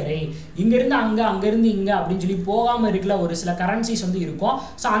வரையறை, இங்கேருந்து அங்கே அங்கேருந்து இங்கே அப்படின்னு சொல்லி போகாமல் இருக்கல ஒரு சில கரன்சிஸ் வந்து இருக்கும்.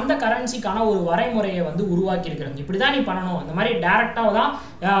 ஸோ அந்த கரன்சிக்கான ஒரு வரைமுறையை வந்து உருவாக்கியிருக்கிறாங்க. இப்படி தான் நீ பண்ணணும், அந்த மாதிரி டேரெக்டாக தான்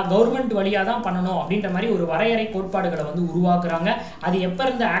கவர்மெண்ட் வழியாக தான் பண்ணணும் அப்படின்ற மாதிரி ஒரு வரையறை கோட்பாடுகளை வந்து உருவாக்குறாங்க. அது எப்போ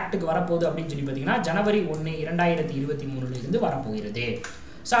இருந்து ஆக்டுக்கு வரப்போகுது அப்படின்னு சொல்லி பார்த்தீங்கன்னா ஜனவரி 1, 2023 வரப்போகிறது.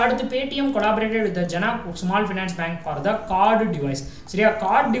 ஸோ அடுத்து Paytm collaborated with Jana small finance bank for the card device. சரியா,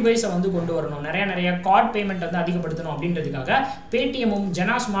 கார்டு டிவைஸை வந்து கொண்டு வரணும், நிறைய கார்டு பேமெண்ட் வந்து அதிகப்படுத்தணும் அப்படின்றதுக்காக பேடிஎம்மும்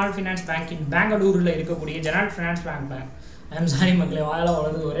ஜனா ஸ்மால் ஃபினான்ஸ் பேங்கின் பெங்களூரில் இருக்கக்கூடிய ஜனா ஃபினான்ஸ் பேங்க் ஐம் சாரி மக்களே, வாயில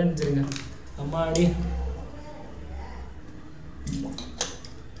வளர்ந்து ஒரே நினச்சிருங்க அம்மாடி.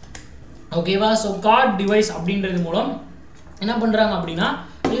 ஓகேவா, ஸோ கார்டு டிவைஸ் அப்படின்றது மூலம் என்ன பண்ணுறாங்க அப்படின்னா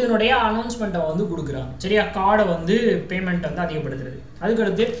இதனுடைய அனௌன்ஸ்மெண்ட்டை வந்து கொடுக்குறாங்க. சரியா, கார்டை வந்து பேமெண்ட் வந்து அதிகப்படுத்துறது.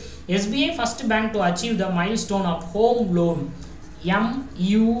 அதுக்கடுத்து SBI first bank to achieve the mile stone of home loan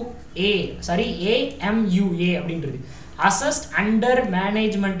AMUA அப்படின்றது அசஸ்ட் அண்டர்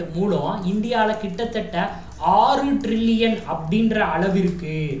மேனேஜ்மெண்ட் மூலம் இந்தியாவில் கிட்டத்தட்ட 6 ட்ரில்லியன் அப்படின்ற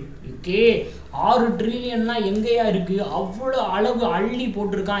அளவிற்கு. ஓகே, 6 ட்ரில்லியன்னா எங்கேயா இருக்கு, அவ்வளோ அளவு அள்ளி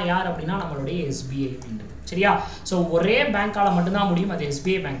போட்டிருக்கான் யார் அப்படின்னா நம்மளுடைய SBI அப்படின்றது. சரியா, ஸோ ஒரே பேங்கால மட்டும்தான் முடியும், அது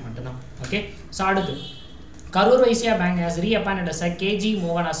SBI பேங்க் மட்டும்தான். ஓகே, ஸோ அடுத்து Karur Vaishya bank has reappointed as KG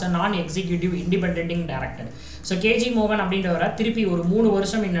மோகன் அஸ் நான் எக்ஸிக்யூட்டிவ் இண்டிபெண்டிங் டைரக்டர். ஸோ KG மோகன் அப்படின்றவரை திருப்பி ஒரு 3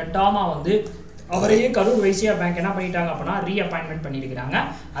 வருஷம் இந்த டேர்மா வந்து அவரையே கரூர் வைசியா பேங்க் என்ன பண்ணிட்டாங்க அப்படின்னா ரீஅப்பாயின்மெண்ட் பண்ணியிருக்கிறாங்க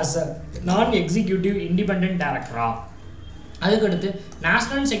அஸ் நான் எக்ஸிக்யூட்டிவ் இண்டிபெண்டன்ட் டைரக்டரா. அதுக்கடுத்து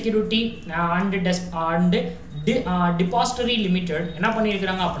national security and depository limited என்ன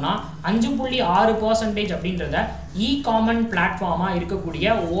பண்ணியிருக்கிறாங்க அப்படின்னா 5.6% அப்படின்றத காமன் பிளாட்ஃபார்மாக இருக்கக்கூடிய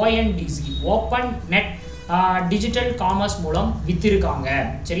ONDC open net digital commerce மூலம் வித்திருக்காங்க.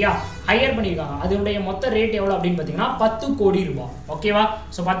 சரியா, ஹையர் பண்ணியிருக்காங்க. அதனுடைய மொத்த ரேட் எவ்வளோ அப்படின்னு பார்த்தீங்கன்னா 10 கோடி ரூபாய். ஓகேவா,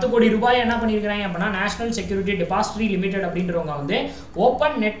 ஸோ 10 கோடி ரூபாய் என்ன பண்ணியிருக்கிறாங்க அப்படின்னா நேஷனல் செக்யூரிட்டி டெபாசிட்டரி லிமிடெட் அப்படின்றவங்க வந்து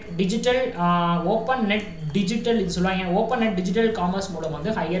ஓப்பன் நெட் டிஜிட்டல் இது சொல்லுவாங்க ஓப்பன் நெட் டிஜிட்டல் காமர்ஸ் மூலம்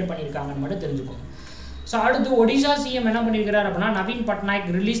வந்து ஹையர் பண்ணியிருக்காங்கன்னு மட்டும் தெரிஞ்சுக்கோங்க. ஸோ அடுத்து ஒடிஷா சிஎம் என்ன பண்ணியிருக்கிறார் அப்படின்னா Naveen Patnaik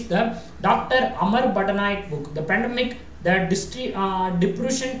release the doctor Amar Patnaik book the pandemic the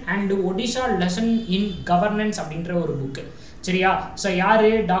depression and Odisha lesson in governance அப்படின்ற ஒரு புக்கு. சரியா, ஸோ யார்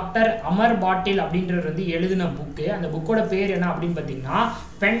டாக்டர் அமர் பாட்டில் அப்படின்றது வந்து எழுதின புக்கு. அந்த புக்கோட பேர் என்ன அப்படின்னு பார்த்தீங்கன்னா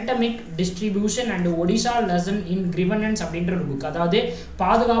pandemic distribution and Odisha lesson இன் கிரிவனன்ஸ் அப்படின்ற ஒரு புக். அதாவது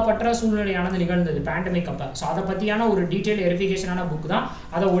பாதுகாப்பற்ற சூழ்நிலையானது நிகழ்ந்தது பேண்டமிக் அப்போ. ஸோ அதை பற்றியான ஒரு டீட்டெயில் வெரிஃபிகேஷனான புக் தான்.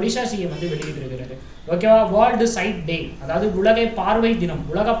 அதை ஒடிஷா சிஎம் வந்து வெளியிட்டிருக்கிறாரு. ஓகேவா, வேர்ல்டு சைட் டே அதாவது உலக பார்வை தினம்.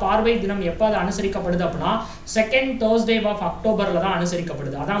 உலக பார்வை தினம் எப்போ அது அனுசரிக்கப்படுது அப்படின்னா செகண்ட் தேர்ஸ்டே ஆஃப் அக்டோபரில் தான்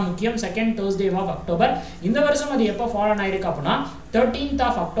அனுசரிக்கப்படுது. அதான் முக்கியம், செகண்ட் தேர்ஸ்டே ஆஃப் அக்டோபர். இந்த வருஷம் அது எப்போ ஃபாலோன் ஆயிருக்கு அப்படின்னா 13th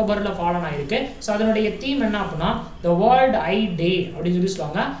of Octoberல ஃபாலோன் ஆயிருக்கு. ஸோ அதனுடைய தீம் என்ன அப்படின்னா த வேர்ல்டு ஐ டே அப்படின்னு சொல்லி சொல்லுவாங்க,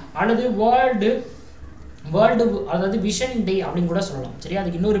 அல்லது வேர்ல்டு அதாவது விஷன் டே அப்படின்னு கூட சொல்லலாம். சரி,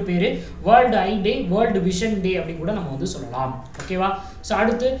 அதுக்கு இன்னொரு பேர் world I day, world vision டே அப்படின்னு கூட நம்ம வந்து சொல்லலாம். ஓகேவா, ஸோ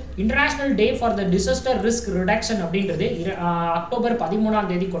அடுத்து international day for the disaster risk reduction அப்படின்றது அக்டோபர்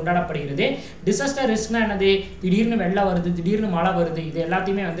 13 கொண்டாடப்படுகிறது. டிசாஸ்டர் ரிஸ்க்னா என்னது, திடீர்னு வெள்ளம் வருது, திடீர்னு மழை வருது, இது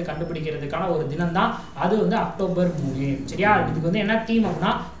எல்லாத்தையுமே வந்து கண்டுபிடிக்கிறதுக்கான ஒரு தினம் தான். அது வந்து அக்டோபர் 3. சரியா, இதுக்கு வந்து என்ன தீம்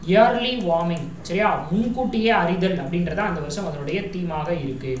அப்படின்னா இயர்லி வார்மிங். சரியா, முன்கூட்டியே அறிதல் அப்படின்றத அந்த வருஷம் அதனுடைய தீமாக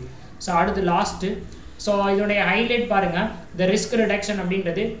இருக்கு. ஸோ அடுத்து லாஸ்ட்டு, ஸோ இதனுடைய ஹைலைட் பாருங்கள், த ரிஸ்க் ரிடக்ஷன்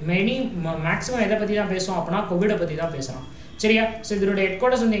அப்படின்றது மேக்ஸிமம் எதை பற்றி தான் பேசுவோம் அப்படின்னா கோவிடை பற்றி தான் பேசலாம். சரியா? ஸோ இதனுடைய ஹெட்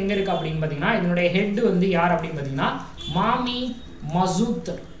குவார்ட்டர்ஸ் வந்து எங்கே இருக்குது அப்படின்னு பார்த்தீங்கன்னா இதனுடைய ஹெட் வந்து யார் அப்படின்னு பார்த்தீங்கன்னா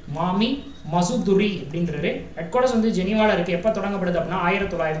மாமி மசூதுரி அப்படின்றாரு. ஹெட் குவார்ட்டர்ஸ் வந்து ஜெனீவாவில் இருக்குது. எப்போ தொடங்கப்படுது அப்படின்னா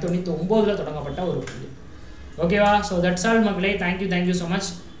 1999 தொடங்கப்பட்ட ஒரு இது. ஓகேவா? ஸோ தட்ஸ் ஆல் மக்களே. Thank you so much.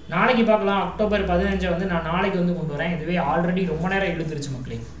 நாளைக்கு பார்க்கலாம். அக்டோபர் 15 வந்து நான் நாளைக்கு வந்து கொண்டு வரேன். இதுவே ஆல்ரெடி ரொம்ப நேரம் இழுத்துருச்சு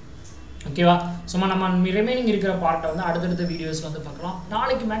மக்களே. ஓகேவா? சும்மா நம்ம ரிமைனிங் இருக்கிற பார்ட்டை வந்து அடுத்தடுத்த வீடியோஸில் வந்து பார்க்கலாம்.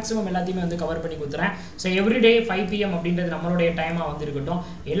 நாளைக்கு மேக்ஸிமம் எல்லாத்தையுமே வந்து கவர் பண்ணி கொடுத்துறேன். ஸோ எவ்ரிடே 5 PM அப்படின்றது நம்மளுடைய டைமாக வந்து இருக்கட்டும்.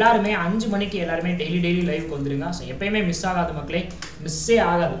 எல்லாருமே 5 மணிக்கு எல்லாருமே டெய்லி லைவுக்கு வந்துருங்க. ஸோ எப்பயுமே மிஸ் ஆகாது மக்களே, மிஸ்ஸே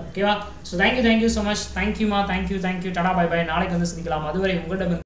ஆகாது. ஓகேவா? So thank you so much. Thank you. Tata bye. நாளைக்கு வந்து சந்திக்கலாம். அதுவரை உங்களிடம்